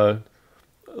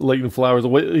Leighton Flowers,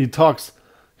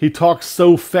 he talks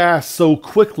so fast, so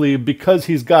quickly, because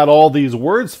he's got all these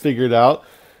words figured out,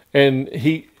 and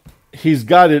he's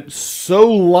got it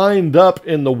so lined up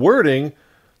in the wording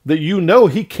that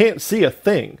he can't see a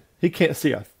thing. He can't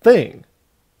see a thing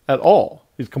at all.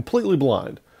 He's completely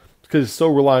blind because he's so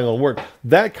relying on word.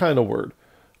 That kind of word,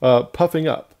 puffing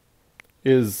up,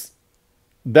 is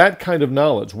that kind of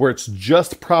knowledge where it's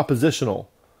just propositional.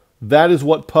 That is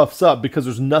what puffs up because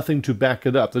there's nothing to back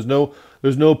it up. There's no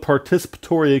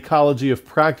participatory ecology of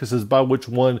practices by which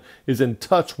one is in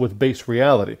touch with base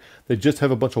reality. They just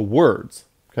have a bunch of words,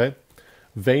 okay?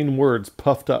 Vain words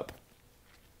puffed up.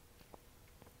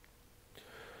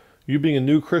 You being a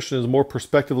new Christian is more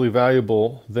prospectively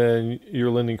valuable than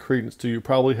you're lending credence to. You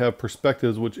probably have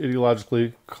perspectives which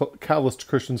ideologically Calvinist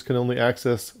Christians can only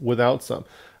access without some.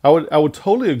 I would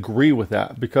totally agree with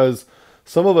that, because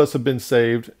some of us have been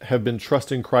saved, have been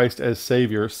trusting Christ as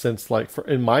Savior since,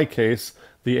 in my case,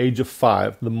 the age of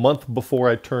 5, the month before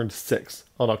I turned 6,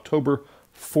 on October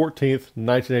 14th,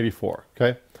 1984,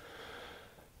 okay?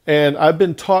 And I've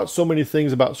been taught so many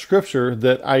things about Scripture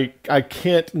that I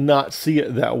can't not see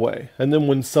it that way. And then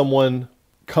when someone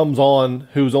comes on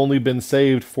who's only been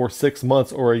saved for 6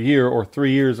 months or a year or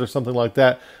 3 years or something like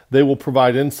that, they will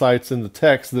provide insights in the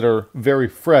text that are very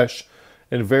fresh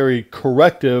and very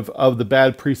corrective of the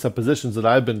bad presuppositions that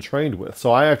I've been trained with.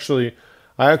 So I actually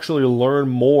learn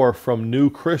more from new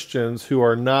Christians who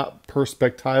are not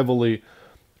perspectively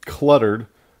cluttered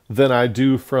than I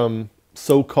do from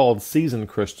so-called seasoned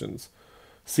Christians.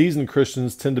 Seasoned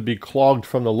Christians tend to be clogged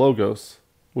from the logos,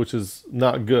 which is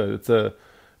not good.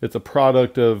 It's a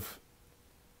product of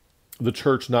the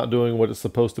church not doing what it's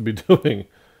supposed to be doing,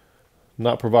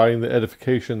 not providing the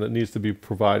edification that needs to be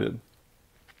provided.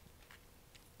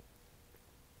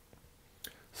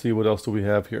 See, what else do we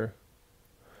have here?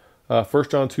 1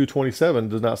 John 2:27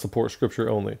 does not support Scripture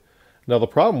only. Now the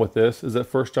problem with this is that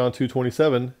 1 John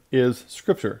 2:27 is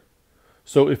Scripture.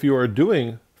 So if you are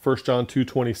doing 1 John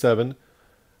 2:27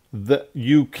 that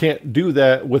you can't do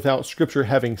that without Scripture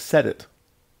having said it.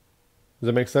 Does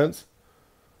that make sense?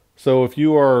 So if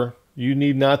you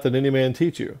need not that any man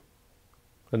teach you,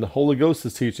 and the Holy Ghost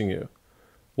is teaching you,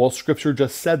 well, Scripture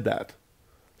just said that.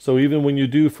 So even when you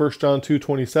do 1 John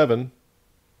 2:27,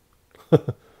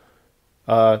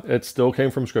 it still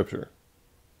came from Scripture.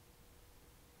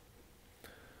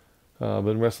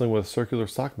 Been wrestling with a circular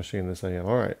sock machine this AM.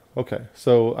 All right. Okay.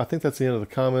 So I think that's the end of the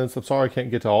comments. I'm sorry I can't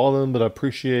get to all of them, but I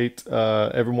appreciate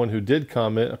everyone who did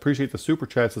comment. I appreciate the super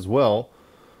chats as well.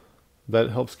 That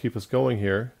helps keep us going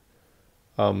here.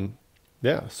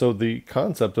 Yeah. So the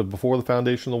concept of before the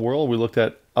foundation of the world, we looked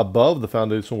at above the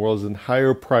foundation of the world as in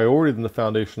higher priority than the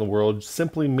foundation of the world,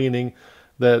 simply meaning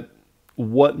that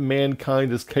what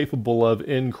mankind is capable of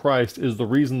in Christ is the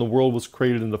reason the world was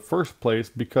created in the first place,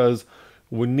 because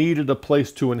we needed a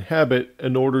place to inhabit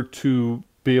in order to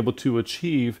be able to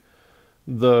achieve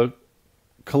the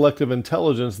collective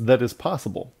intelligence that is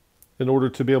possible, in order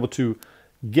to be able to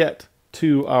get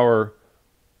to our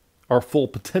full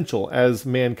potential as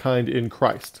mankind in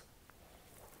Christ.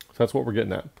 So that's what we're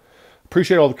getting at.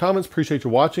 Appreciate all the comments. Appreciate you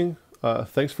watching.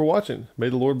 Thanks for watching. May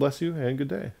the Lord bless you, and good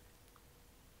day.